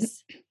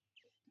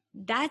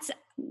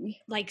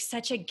like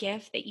such a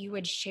gift that you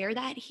would share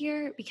that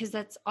here, because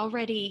that's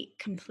already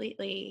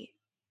completely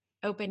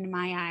opened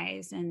my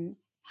eyes and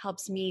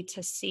helps me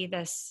to see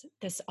this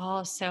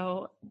all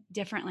so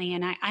differently.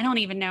 And I don't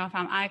even know if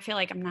I feel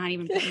like I'm not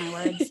even putting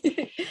my words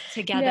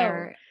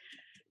together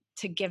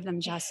to give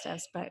them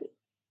justice. But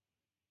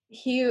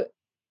he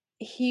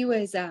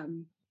was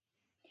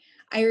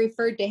I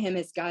referred to him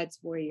as God's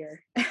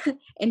warrior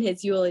in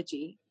his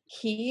eulogy.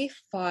 He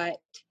fought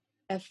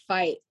a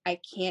fight I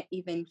can't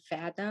even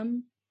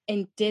fathom,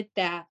 and did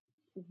that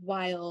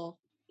while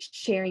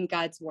sharing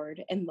God's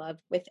word and love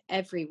with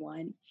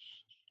everyone.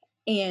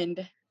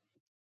 And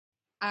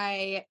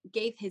I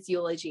gave his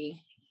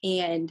eulogy,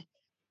 and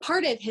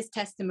part of his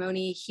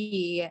testimony,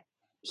 he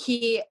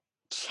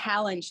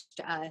challenged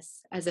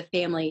us as a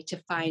family to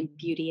find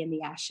beauty in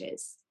the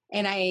ashes.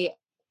 And I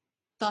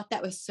thought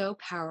that was so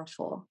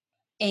powerful.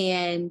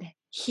 And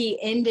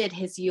he ended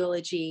his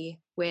eulogy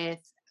with,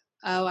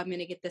 oh, I'm going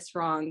to get this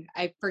wrong.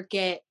 I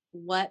forget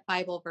what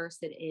Bible verse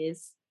it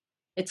is.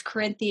 It's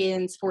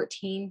Corinthians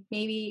 14,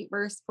 maybe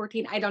verse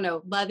 14. I don't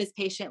know. Love is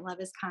patient, love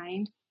is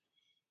kind.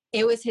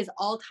 It was his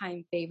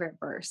all-time favorite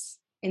verse.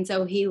 And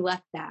so he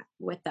left that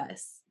with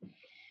us.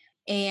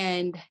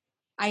 And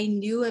I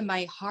knew in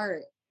my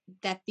heart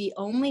that the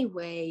only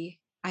way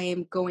I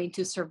am going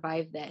to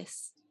survive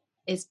this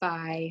is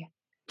by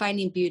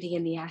finding beauty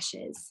in the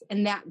ashes.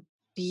 And that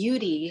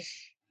beauty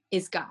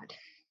is God.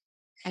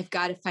 I've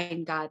got to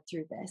find God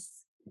through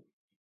this.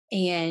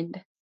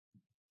 And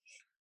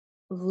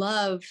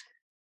love,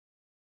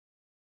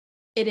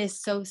 it is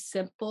so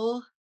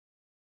simple,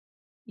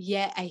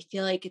 yet I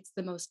feel like it's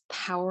the most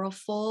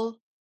powerful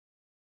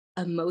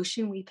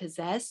emotion we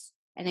possess.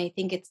 And I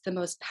think it's the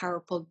most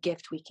powerful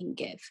gift we can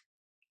give.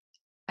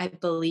 I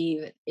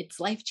believe it's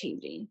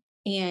life-changing.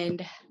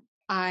 And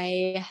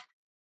I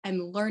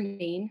am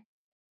learning.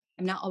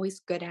 I'm not always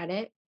good at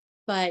it,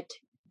 but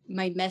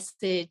my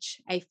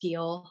message, I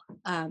feel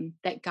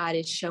that God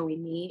is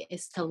showing me,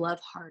 is to love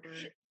harder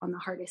on the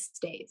hardest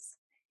days.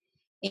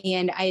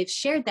 And I've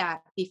shared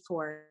that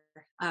before.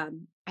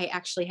 I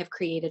actually have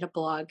created a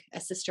blog, A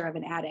Sister of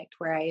an Addict,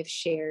 where I have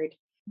shared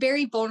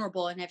very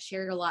vulnerable and have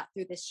shared a lot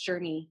through this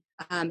journey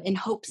in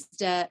hopes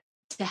to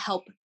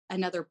help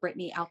another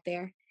Brittany out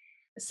there.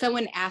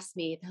 Someone asked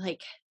me, they're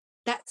like,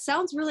 that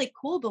sounds really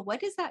cool, but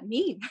what does that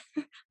mean?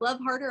 Love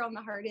harder on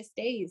the hardest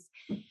days.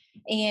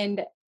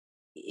 And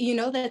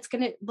that's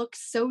going to look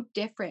so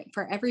different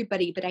for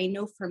everybody. But I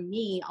know for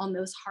me, on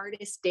those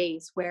hardest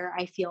days where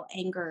I feel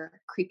anger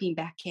creeping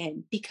back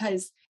in,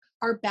 because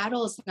our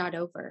battle is not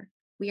over.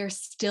 We are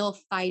still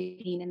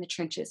fighting in the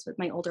trenches with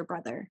my older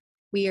brother.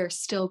 We are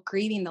still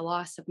grieving the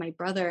loss of my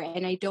brother.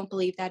 And I don't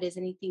believe that is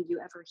anything you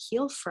ever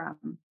heal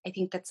from. I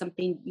think that's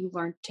something you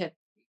learn to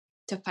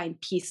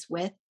find peace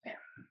with.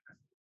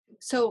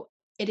 So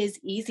it is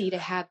easy to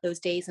have those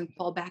days and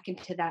fall back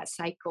into that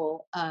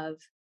cycle of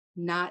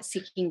not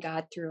seeking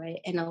God through it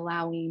and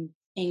allowing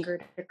anger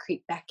to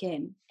creep back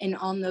in. And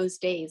on those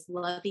days,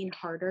 loving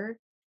harder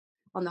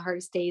on the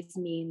hardest days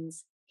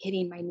means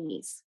hitting my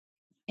knees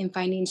and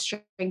finding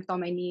strength on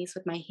my knees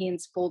with my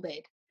hands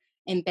folded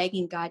and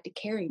begging God to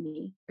carry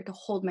me or to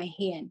hold my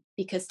hand,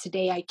 because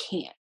today I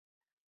can't.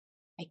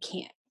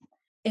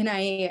 And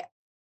I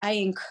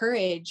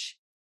encourage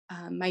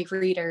my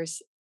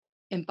readers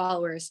and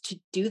followers to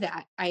do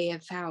that. I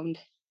have found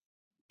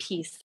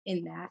peace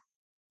in that,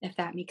 if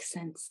that makes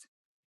sense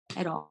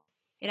at all.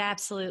 It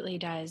absolutely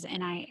does.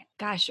 And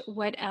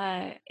what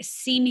a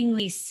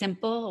seemingly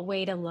simple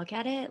way to look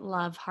at it.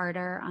 Love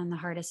harder on the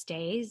hardest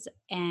days.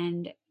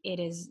 And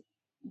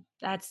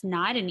that's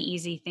not an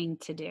easy thing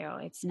to do.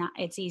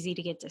 It's easy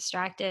to get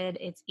distracted.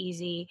 It's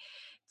easy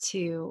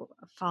to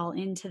fall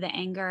into the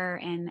anger.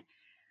 And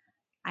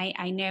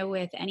I know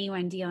with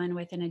anyone dealing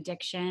with an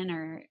addiction,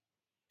 or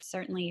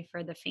certainly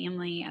for the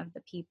family of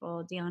the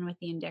people dealing with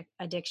the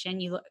addiction,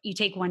 you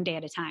take one day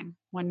at a time,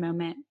 one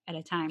moment at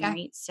a time, Yeah.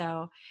 right?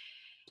 So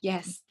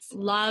yes,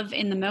 love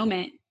in the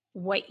moment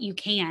what you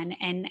can,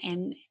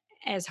 and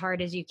as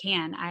hard as you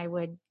can. I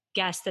would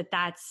guess that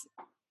that's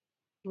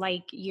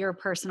like your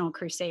personal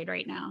crusade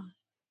right now.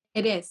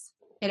 it is.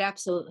 It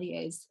absolutely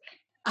is.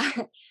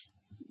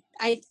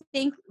 I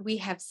think we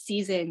have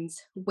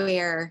seasons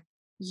where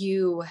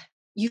you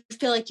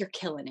feel like you're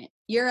killing it.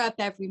 You're up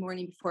every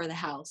morning before the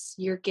house.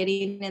 You're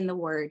getting in the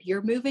word.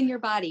 You're moving your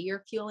body.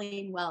 You're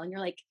feeling well. And you're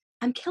like,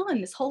 I'm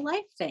killing this whole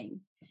life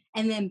thing.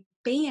 And then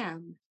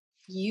bam,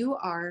 you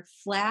are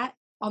flat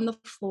on the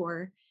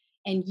floor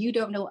and you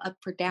don't know up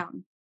or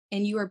down.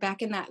 And you are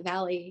back in that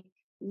valley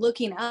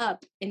looking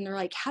up and they're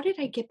like, how did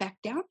I get back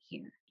down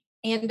here?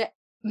 And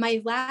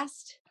my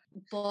last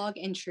blog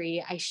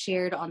entry I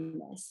shared on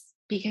this,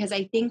 because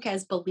I think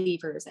as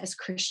believers, as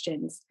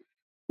Christians,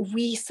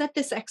 we set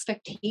this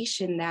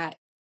expectation that,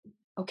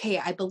 okay,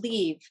 I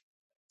believe,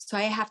 so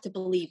I have to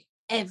believe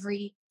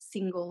every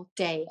single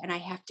day and I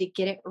have to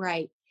get it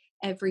right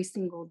every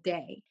single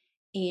day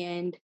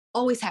and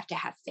always have to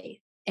have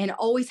faith and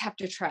always have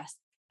to trust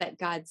that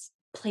God's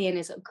plan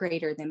is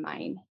greater than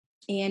mine.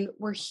 And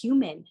we're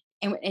human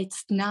and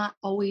it's not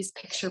always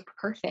picture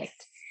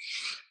perfect.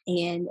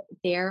 And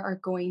there are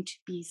going to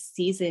be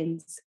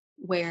seasons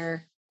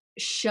where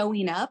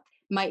showing up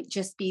might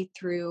just be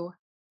through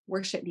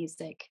worship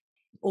music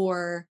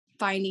or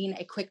finding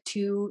a quick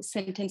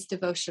 2-sentence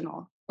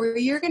devotional, or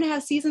you're going to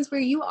have seasons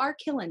where you are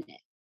killing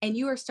it and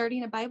you are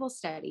starting a Bible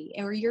study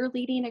or you're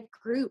leading a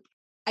group.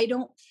 I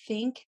don't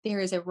think there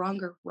is a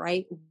wrong or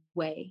right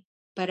way,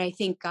 but I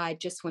think God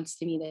just wants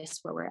to meet us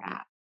where we're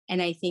at.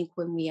 And I think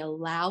when we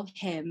allow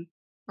him,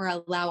 or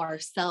allow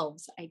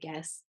ourselves, I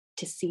guess,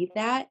 to see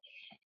that,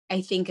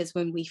 I think is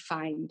when we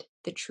find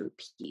the true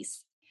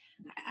peace.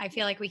 I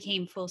feel like we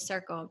came full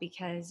circle,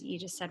 because you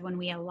just said when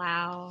we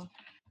allow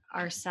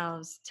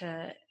ourselves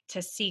to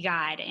see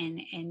God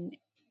and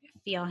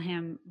feel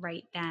him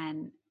right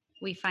then,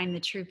 we find the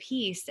true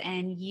peace.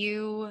 And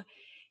you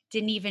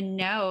didn't even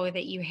know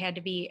that you had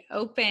to be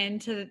open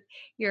to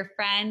your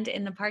friend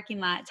in the parking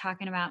lot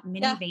talking about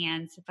Yeah.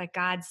 minivans. But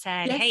God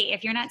said, Yes. hey,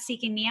 if you're not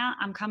seeking me out,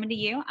 I'm coming to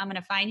you. I'm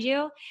going to find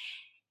you.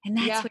 And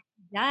that's Yeah. what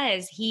he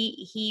does.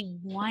 He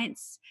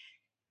wants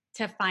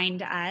to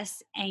find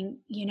us. And,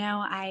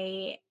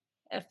 I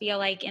feel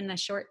like in the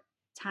short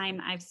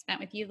time I've spent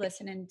with you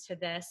listening to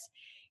this,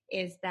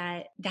 is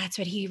that that's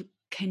what he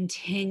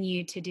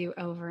continued to do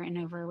over and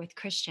over with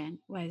Christian,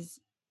 was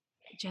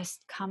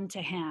just come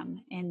to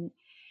him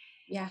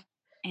Yeah.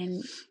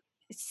 and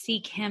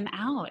seek him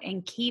out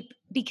and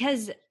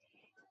because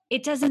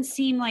it doesn't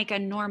seem like a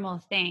normal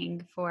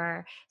thing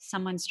for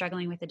someone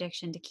struggling with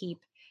addiction to keep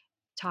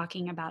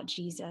talking about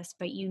Jesus,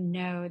 but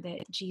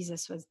that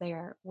Jesus was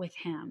there with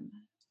him.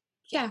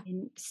 Yeah.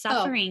 And Oh,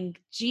 suffering,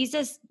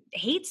 Jesus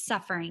hates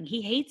suffering.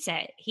 He hates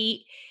it. yeah.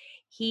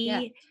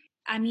 He,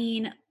 I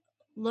mean,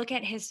 look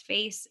at his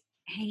face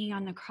hanging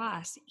on the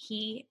cross.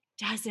 He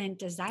doesn't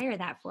desire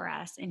that for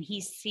us, and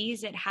he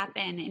sees it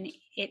happen and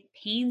it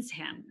pains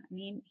him. I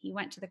mean, he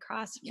went to the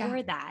cross Yeah.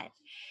 for that.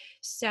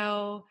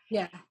 So,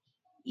 Yeah.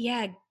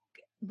 yeah,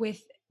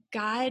 with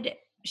God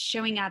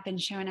showing up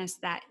and showing us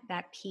that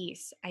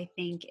peace, I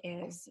think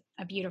is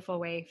a beautiful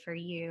way for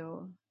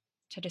you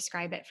to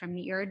describe it from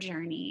your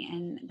journey.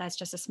 And that's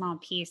just a small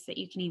piece that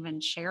you can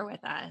even share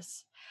with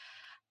us.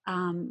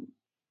 um,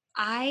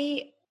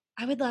 I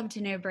I would love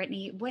to know,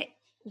 Brittany, what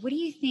do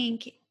you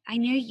think? I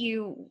know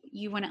you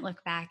wouldn't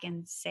look back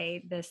and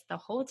say this the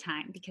whole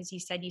time, because you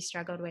said you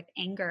struggled with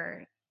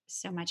anger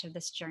so much of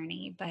this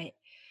journey, but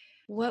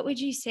what would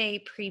you say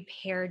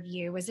prepared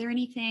you? Was there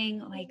anything,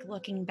 like,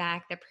 looking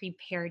back, that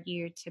prepared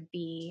you to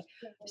be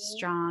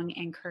strong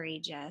and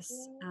courageous,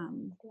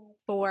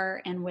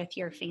 for and with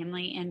your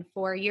family and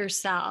for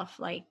yourself,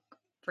 like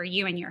for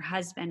you and your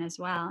husband as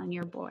well and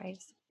your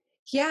boys?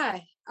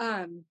 Yeah.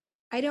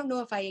 I don't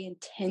know if I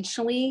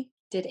intentionally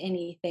did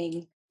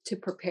anything to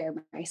prepare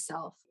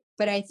myself,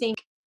 but I think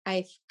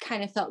I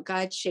kind of felt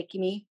God shaking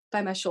me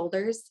by my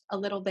shoulders a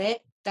little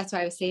bit. That's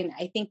why I was saying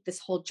I think this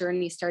whole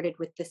journey started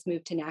with this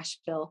move to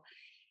Nashville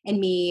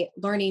and me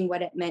learning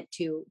what it meant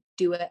to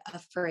do it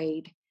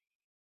afraid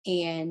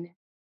and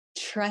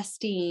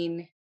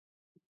trusting,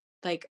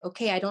 like,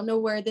 okay, I don't know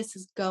where this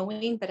is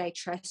going, but I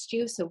trust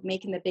you. So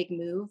making the big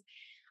move,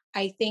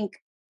 I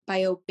think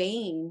by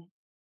obeying,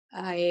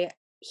 I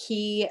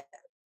he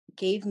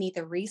gave me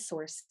the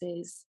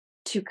resources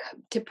to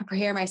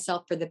prepare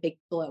myself for the big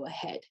blow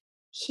ahead.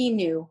 He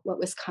knew what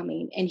was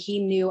coming, and he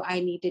knew I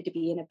needed to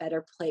be in a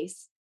better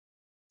place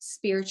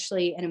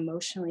spiritually and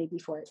emotionally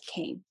before it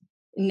came.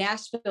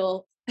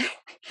 Nashville,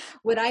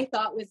 what I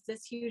thought was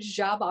this huge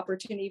job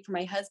opportunity for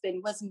my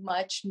husband, was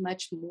much,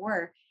 much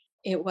more.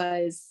 It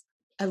was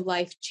a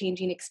life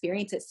changing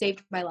experience. It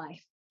saved my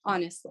life.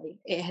 Honestly,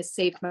 it has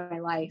saved my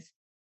life.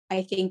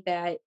 I think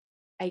that,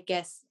 I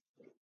guess,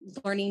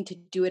 learning to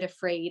do it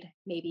afraid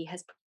maybe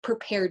has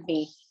prepared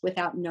me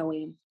without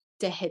knowing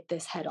to hit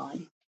this head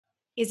on.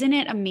 Isn't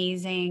it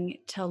amazing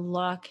to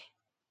look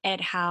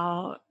at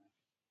how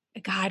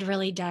God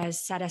really does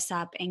set us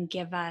up and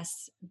give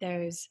us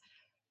those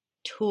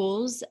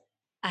tools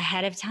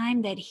ahead of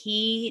time, that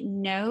he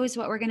knows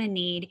what we're going to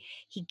need.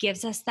 He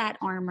gives us that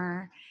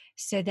armor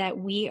so that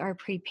we are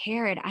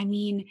prepared. I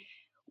mean,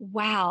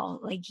 wow,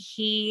 like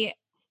he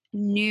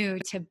knew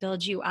to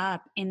build you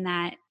up in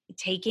that,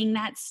 taking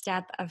that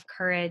step of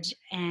courage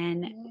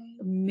and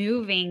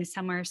moving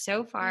somewhere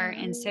so far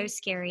and so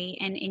scary.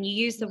 And you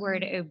use the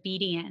word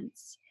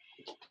obedience,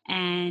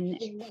 and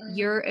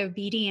your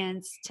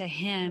obedience to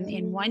him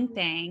in one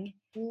thing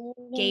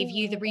gave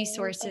you the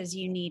resources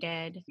you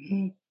needed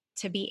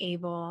to be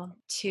able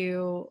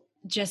to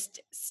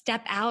just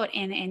step out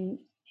and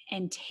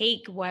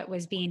take what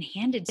was being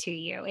handed to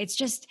you. It's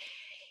just,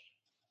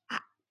 I,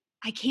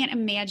 I can't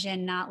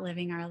imagine not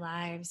living our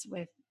lives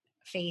with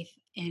faith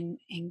in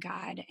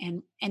God,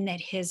 and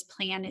that his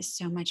plan is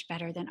so much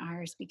better than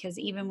ours, because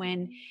even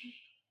when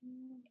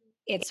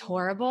it's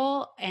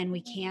horrible and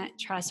we can't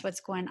trust what's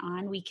going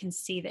on, we can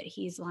see that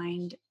he's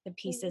lined the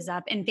pieces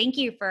up. And thank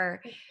you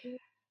for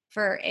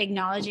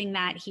acknowledging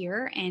that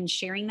here and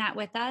sharing that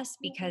with us,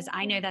 because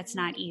I know that's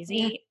not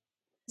easy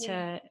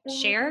to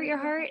share your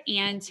heart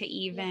and to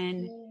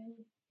even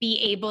be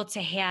able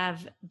to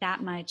have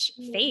that much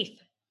faith.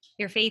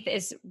 Your faith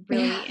is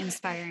really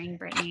inspiring,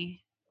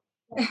 Brittany.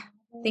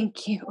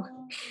 Thank you.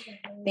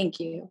 Thank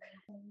you.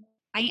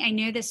 I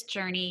know this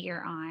journey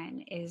you're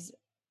on is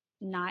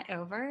not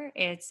over.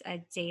 It's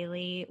a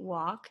daily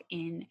walk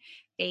in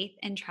faith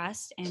and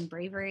trust and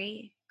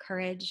bravery,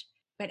 courage.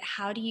 But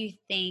how do you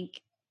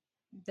think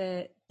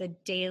the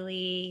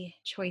daily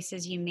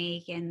choices you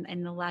make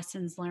and the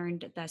lessons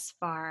learned thus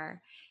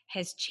far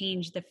has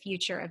changed the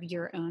future of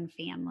your own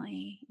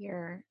family,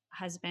 your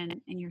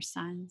husband and your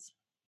sons?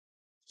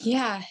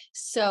 Yeah.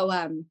 So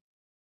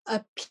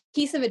a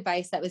piece of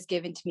advice that was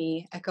given to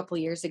me a couple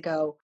years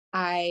ago,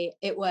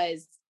 it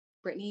was,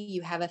 Brittany,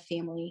 you have a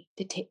family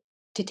to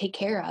take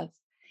care of.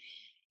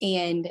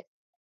 And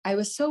I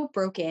was so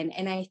broken,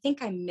 and I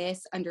think I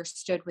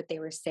misunderstood what they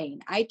were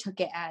saying. I took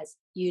it as,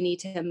 you need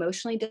to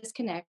emotionally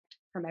disconnect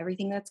from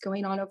everything that's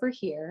going on over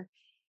here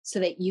so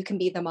that you can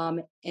be the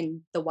mom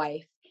and the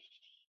wife.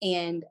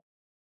 And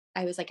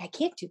I was like, I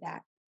can't do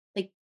that.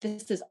 Like,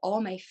 this is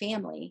all my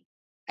family.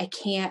 I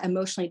can't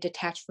emotionally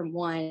detach from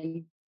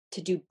one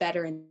to do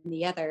better in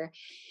the other.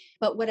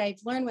 But what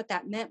I've learned what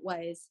that meant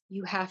was,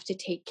 you have to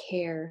take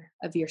care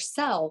of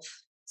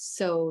yourself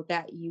so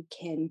that you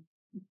can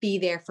be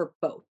there for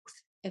both,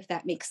 if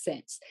that makes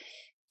sense.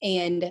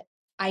 And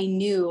I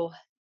knew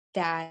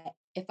that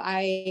if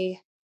I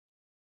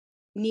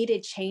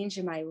needed change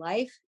in my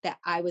life, that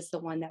I was the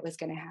one that was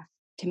going to have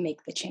to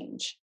make the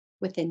change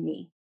within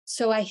me.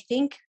 So I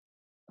think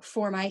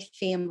for my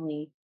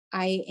family,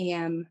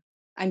 I'm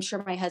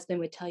sure my husband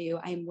would tell you,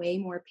 I'm way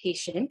more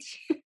patient,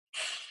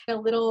 a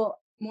little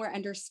more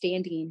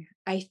understanding.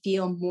 I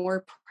feel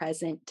more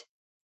present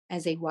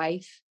as a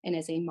wife and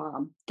as a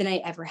mom than I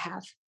ever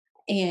have.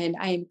 And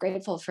I am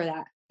grateful for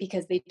that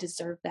because they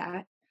deserve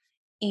that.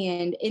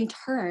 And in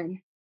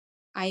turn,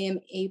 I am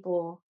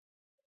able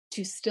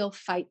to still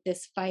fight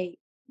this fight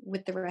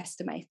with the rest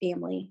of my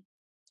family.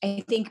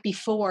 I think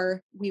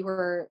before we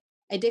were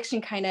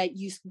addiction kind of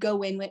you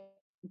go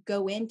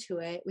into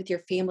it with your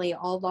family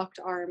all locked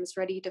arms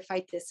ready to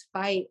fight this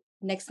fight.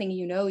 Next thing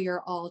you know,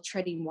 you're all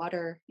treading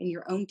water in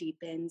your own deep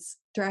ends,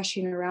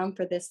 thrashing around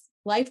for this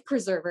life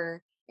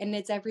preserver, and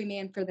it's every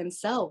man for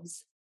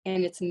themselves,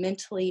 and it's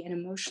mentally and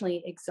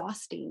emotionally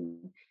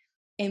exhausting.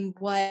 And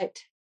what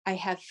I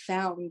have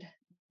found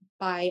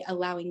by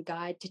allowing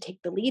God to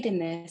take the lead in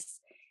this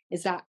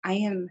is that I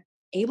am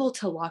able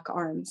to lock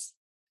arms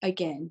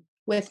again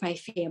with my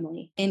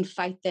family and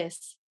fight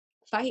this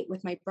fight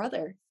with my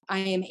brother. I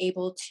am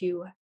able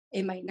to,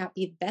 it might not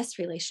be the best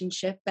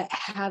relationship, but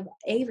have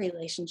a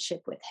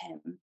relationship with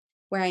him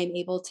where I'm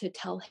able to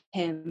tell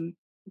him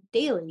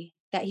daily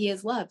that he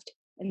is loved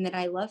and that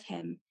I love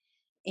him.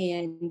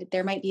 And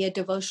there might be a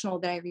devotional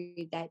that I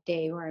read that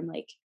day where I'm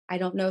like, I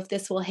don't know if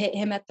this will hit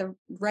him at the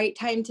right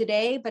time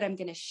today, but I'm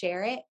going to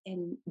share it.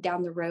 And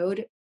down the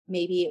road,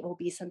 maybe it will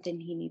be something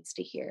he needs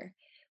to hear.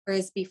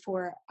 Whereas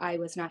before, I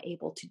was not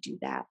able to do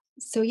that.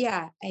 So,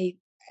 yeah,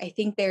 I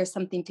think there's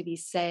something to be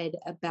said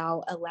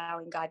about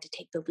allowing God to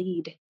take the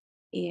lead.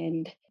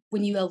 And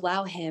when you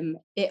allow him,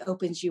 it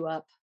opens you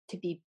up to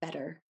be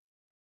better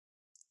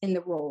in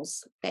the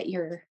roles that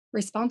you're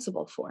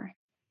responsible for.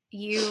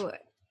 You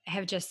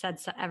have just said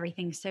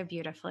everything so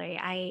beautifully.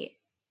 I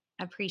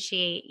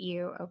appreciate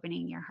you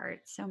opening your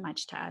heart so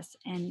much to us.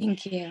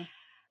 Thank you.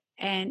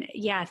 And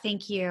yeah,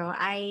 thank you.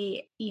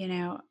 I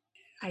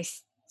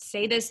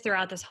say this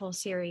throughout this whole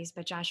series,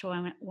 but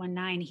Joshua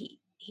 1:9,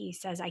 he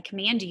says, I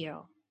command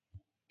you,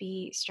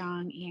 be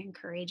strong and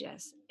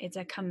courageous. It's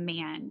a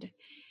command.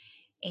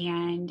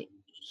 And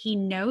he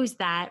knows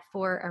that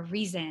for a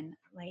reason.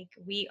 Like,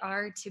 we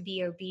are to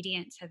be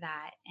obedient to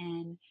that.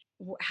 And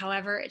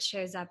however it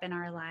shows up in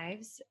our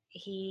lives,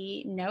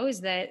 he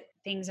knows that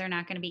things are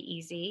not going to be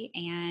easy.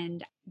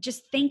 And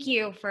just thank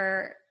you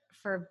for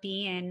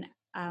being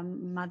a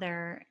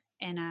mother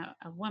and a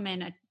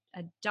woman,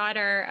 a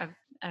daughter,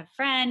 a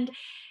friend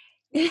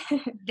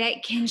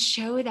that can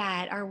show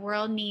that. Our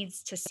world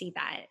needs to see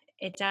that.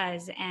 It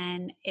does.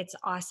 And it's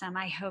awesome.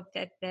 I hope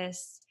that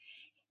this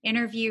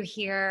interview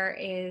here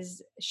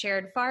is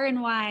shared far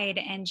and wide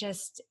and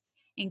just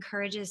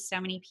encourages so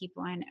many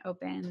people and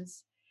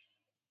opens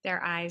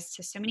their eyes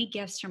to so many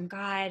gifts from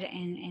God,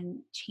 and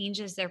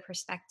changes their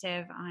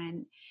perspective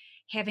on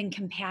having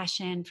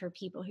compassion for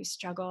people who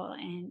struggle,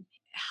 and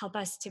help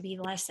us to be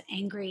less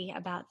angry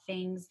about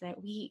things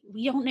that we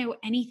don't know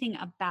anything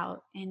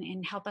about,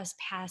 and help us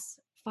pass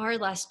far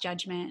less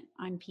judgment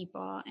on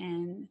people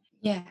and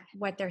Yeah.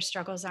 what their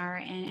struggles are.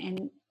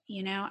 And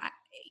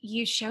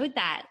you showed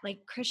that,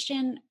 like,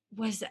 Christian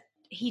was,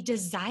 he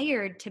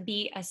desired to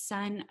be a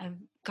son of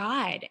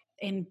God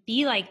and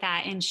be like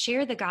that and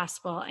share the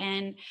gospel.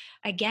 And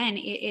again,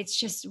 it's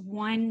just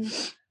one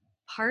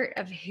part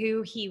of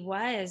who he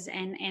was,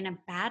 and a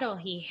battle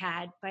he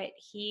had. But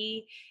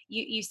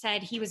you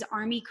said he was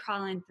army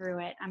crawling through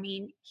it. I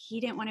mean,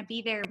 he didn't want to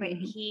be there, but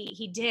Mhm.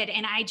 he did.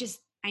 And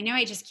I know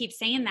I just keep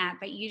saying that,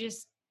 but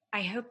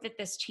I hope that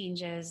this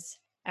changes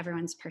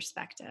everyone's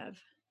perspective.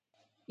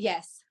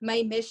 Yes,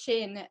 my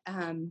mission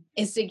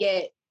is to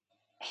get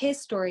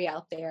his story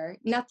out there.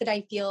 Not that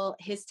I feel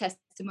his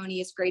testimony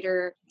is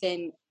greater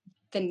than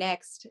the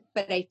next,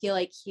 but I feel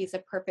like he's a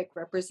perfect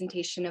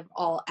representation of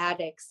all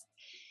addicts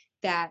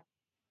that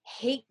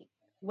hate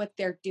what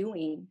they're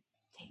doing,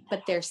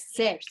 but they're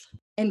sick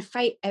and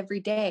fight every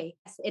day.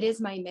 It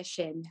is my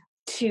mission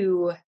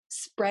to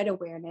spread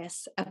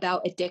awareness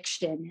about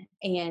addiction.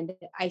 And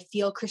I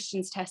feel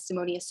Christian's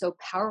testimony is so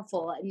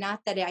powerful.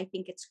 Not that I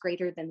think it's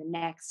greater than the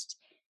next.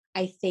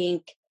 I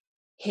think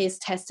his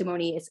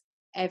testimony is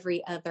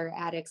every other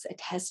addict's a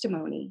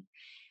testimony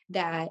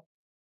that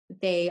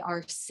they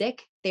are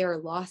sick, they are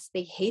lost,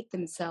 they hate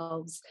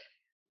themselves,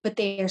 but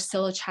they are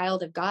still a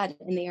child of God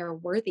and they are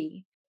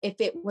worthy. If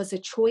it was a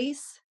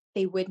choice,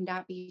 they would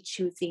not be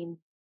choosing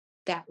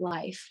that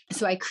life.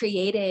 So I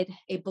created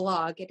a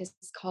blog. It is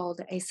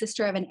called A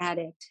Sister of an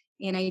Addict.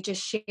 And I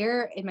just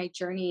share in my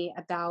journey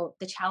about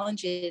the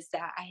challenges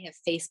that I have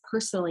faced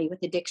personally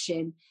with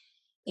addiction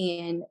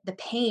and the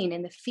pain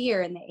and the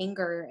fear and the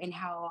anger, and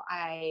how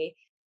I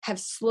have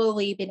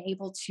slowly been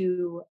able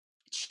to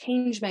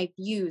change my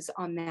views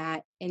on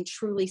that and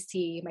truly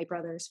see my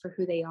brothers for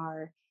who they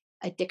are,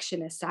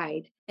 addiction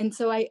aside. And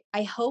so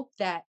I hope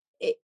that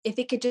if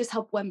it could just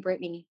help one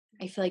Brittany,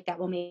 I feel like that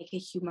will make a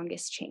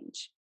humongous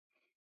change.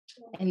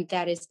 And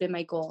that has been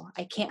my goal.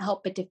 I can't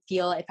help but to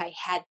feel if I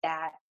had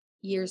that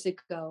years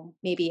ago,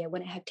 maybe it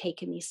wouldn't have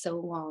taken me so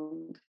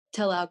long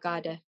to allow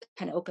God to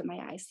kind of open my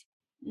eyes.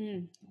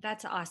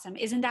 That's awesome.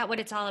 Isn't that what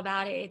it's all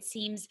about? It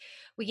seems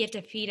we get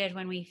defeated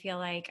when we feel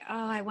like,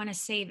 oh, I want to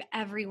save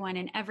everyone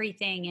and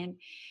everything.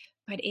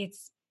 But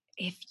it's,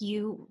 if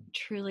you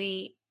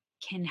truly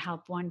can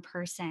help one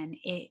person,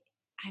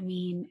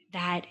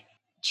 that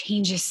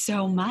changes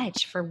so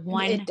much for It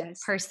one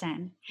does.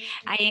 person.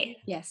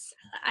 Yes.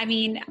 I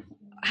mean,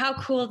 how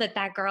cool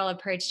that girl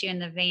approached you in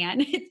the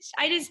van.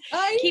 I just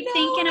I keep know,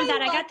 thinking of I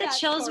that. I love got the that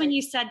chills when story.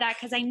 you said that,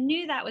 because I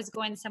knew that was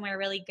going somewhere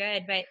really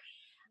good. But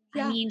I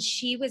Yeah. mean,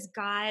 she was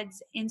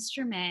God's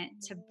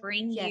instrument to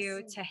bring Yes.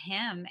 you to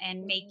him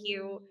and make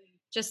you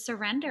just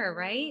surrender,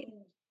 right?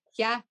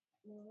 Yeah.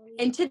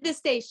 And to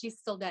this day, she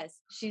still does.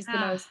 She's the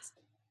Ah, most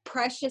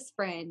precious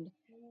friend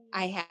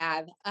I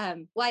have.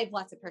 Well, I have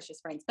lots of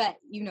precious friends, but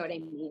you know what I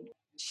mean.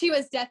 She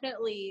was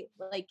definitely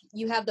like,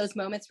 you have those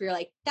moments where you're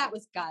like, that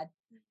was God.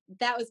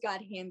 That was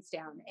God hands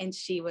down. And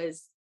she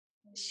was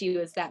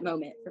that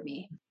moment for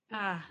me.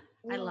 I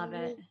love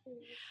it.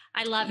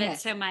 I love it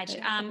Yes. so much.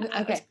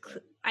 Okay.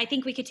 I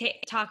think we could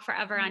talk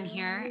forever on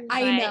here,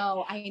 I but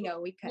know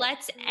we could.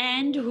 let's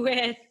end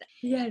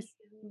Yes.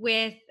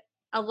 with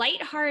a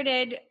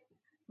lighthearted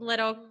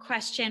little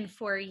question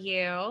for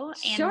you.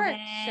 Sure,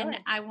 And then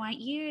sure. I want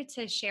you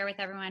to share with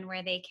everyone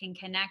where they can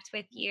connect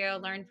with you,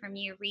 learn from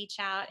you, reach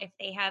out if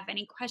they have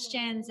any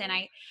questions. And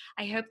I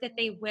hope that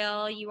they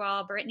will. You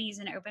all, Brittany's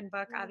an open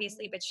book,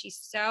 obviously, but she's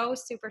so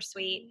super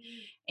sweet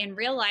in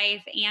real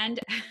life and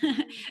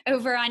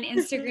over on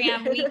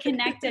Instagram. We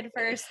connected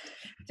first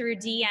through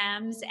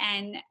DMs,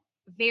 and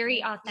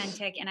very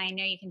authentic. And I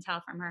know you can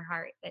tell from her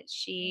heart that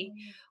she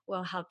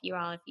will help you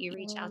all if you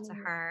reach out to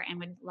her, and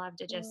would love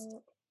to just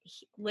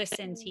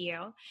listen to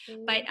you.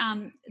 But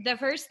the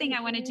first thing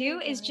I want to do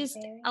is just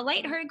a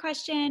lighthearted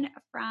question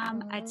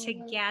from a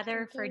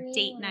Together for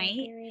Date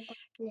Night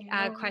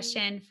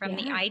question from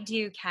the I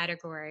Do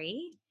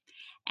category.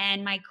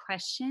 And my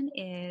question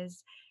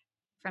is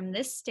from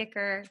this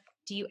sticker: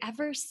 do you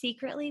ever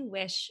secretly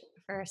wish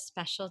for a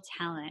special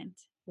talent?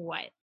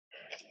 What?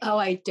 Oh,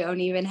 I don't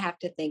even have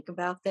to think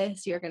about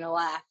this. You're going to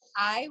laugh.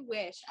 I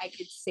wish I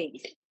could sing.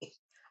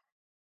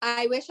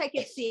 I wish I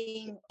could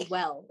sing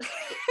well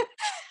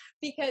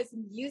because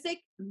music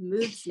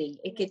moves me.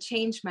 It could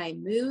change my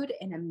mood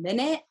in a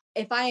minute.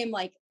 If I am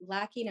like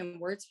lacking in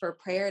words for a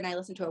prayer and I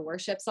listen to a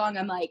worship song,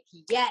 I'm like,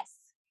 yes.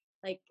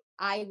 Like,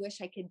 I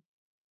wish I could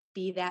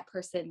be that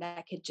person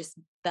that could just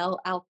spell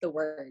out the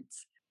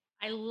words.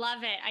 I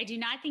love it. I do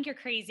not think you're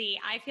crazy.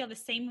 I feel the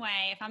same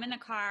way. If I'm in the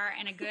car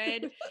and a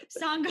good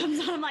song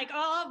comes on, I'm like,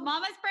 oh,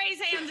 mama's praise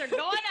hands are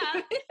going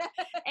up,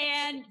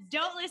 and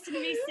don't listen to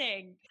me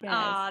sing. Yes.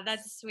 Oh,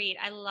 that's sweet.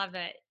 I love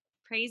it.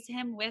 Praise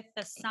him with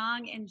the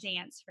song and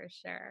dance for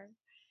sure.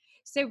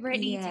 So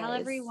Brittany, tell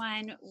Yes.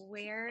 everyone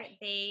where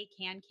they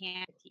can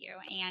connect with you,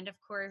 and of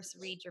course,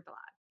 read your blog.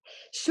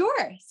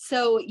 Sure.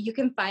 So you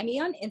can find me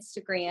on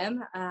Instagram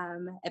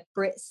at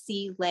Britt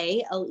C.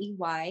 Ley,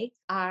 Ley.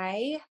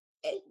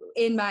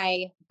 In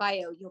my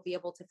bio, you'll be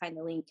able to find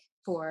the link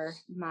for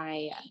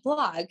my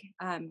blog.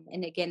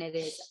 And again, it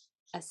is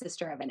A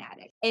Sister of an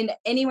Addict. And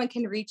anyone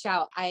can reach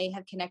out. I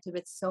have connected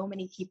with so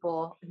many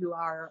people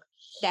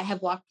that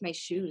have walked my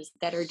shoes,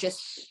 that are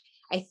just,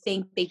 I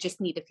think they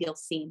just need to feel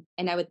seen.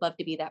 And I would love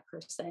to be that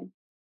person,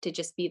 to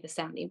just be the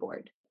sounding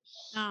board.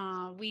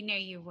 Oh, we know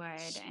you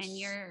would, and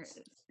you're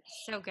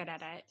so good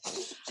at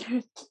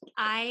it.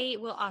 I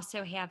will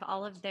also have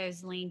all of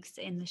those links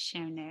in the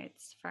show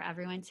notes for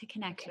everyone to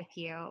connect with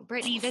you.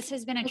 Brittany, this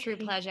has been a true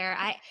pleasure.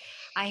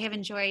 I have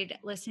enjoyed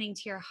listening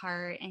to your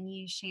heart and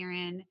you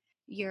sharing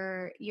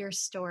your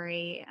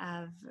story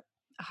of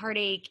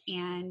heartache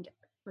and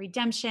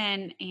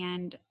redemption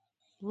and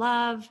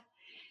love,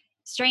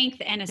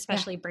 strength, and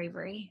especially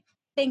bravery.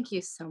 Thank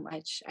you so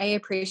much. I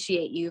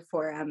appreciate you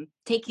for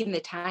taking the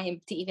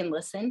time to even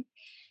listen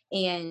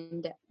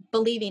and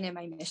believing in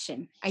my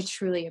mission. I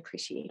truly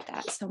appreciate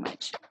that so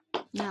much.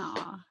 No,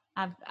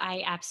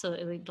 I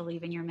absolutely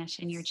believe in your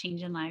mission. You're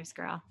changing lives,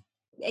 girl.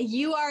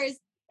 You are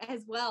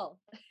as well.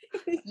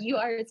 You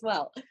are as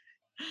well.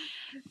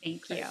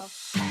 Thank you.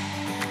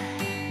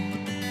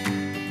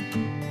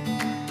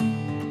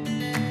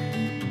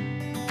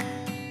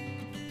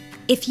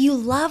 If you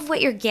love what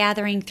you're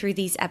gathering through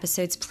these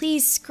episodes,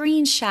 please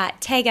screenshot,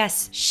 tag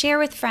us, share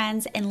with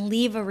friends, and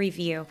leave a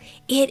review.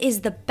 It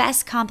is the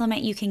best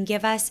compliment you can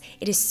give us.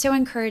 It is so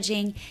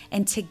encouraging,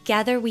 and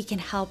together we can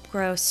help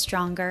grow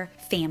stronger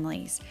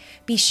families.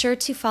 Be sure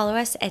to follow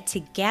us at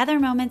Together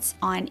Moments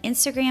on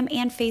Instagram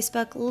and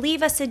Facebook.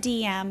 Leave us a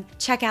DM.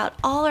 Check out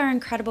all our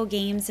incredible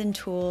games and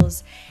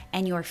tools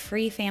and your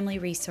free family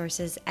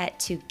resources at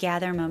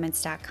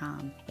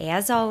togethermoments.com.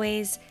 As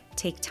always,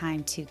 take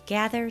time to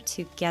gather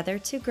together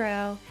to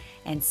grow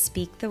and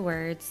speak the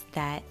words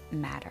that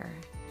matter.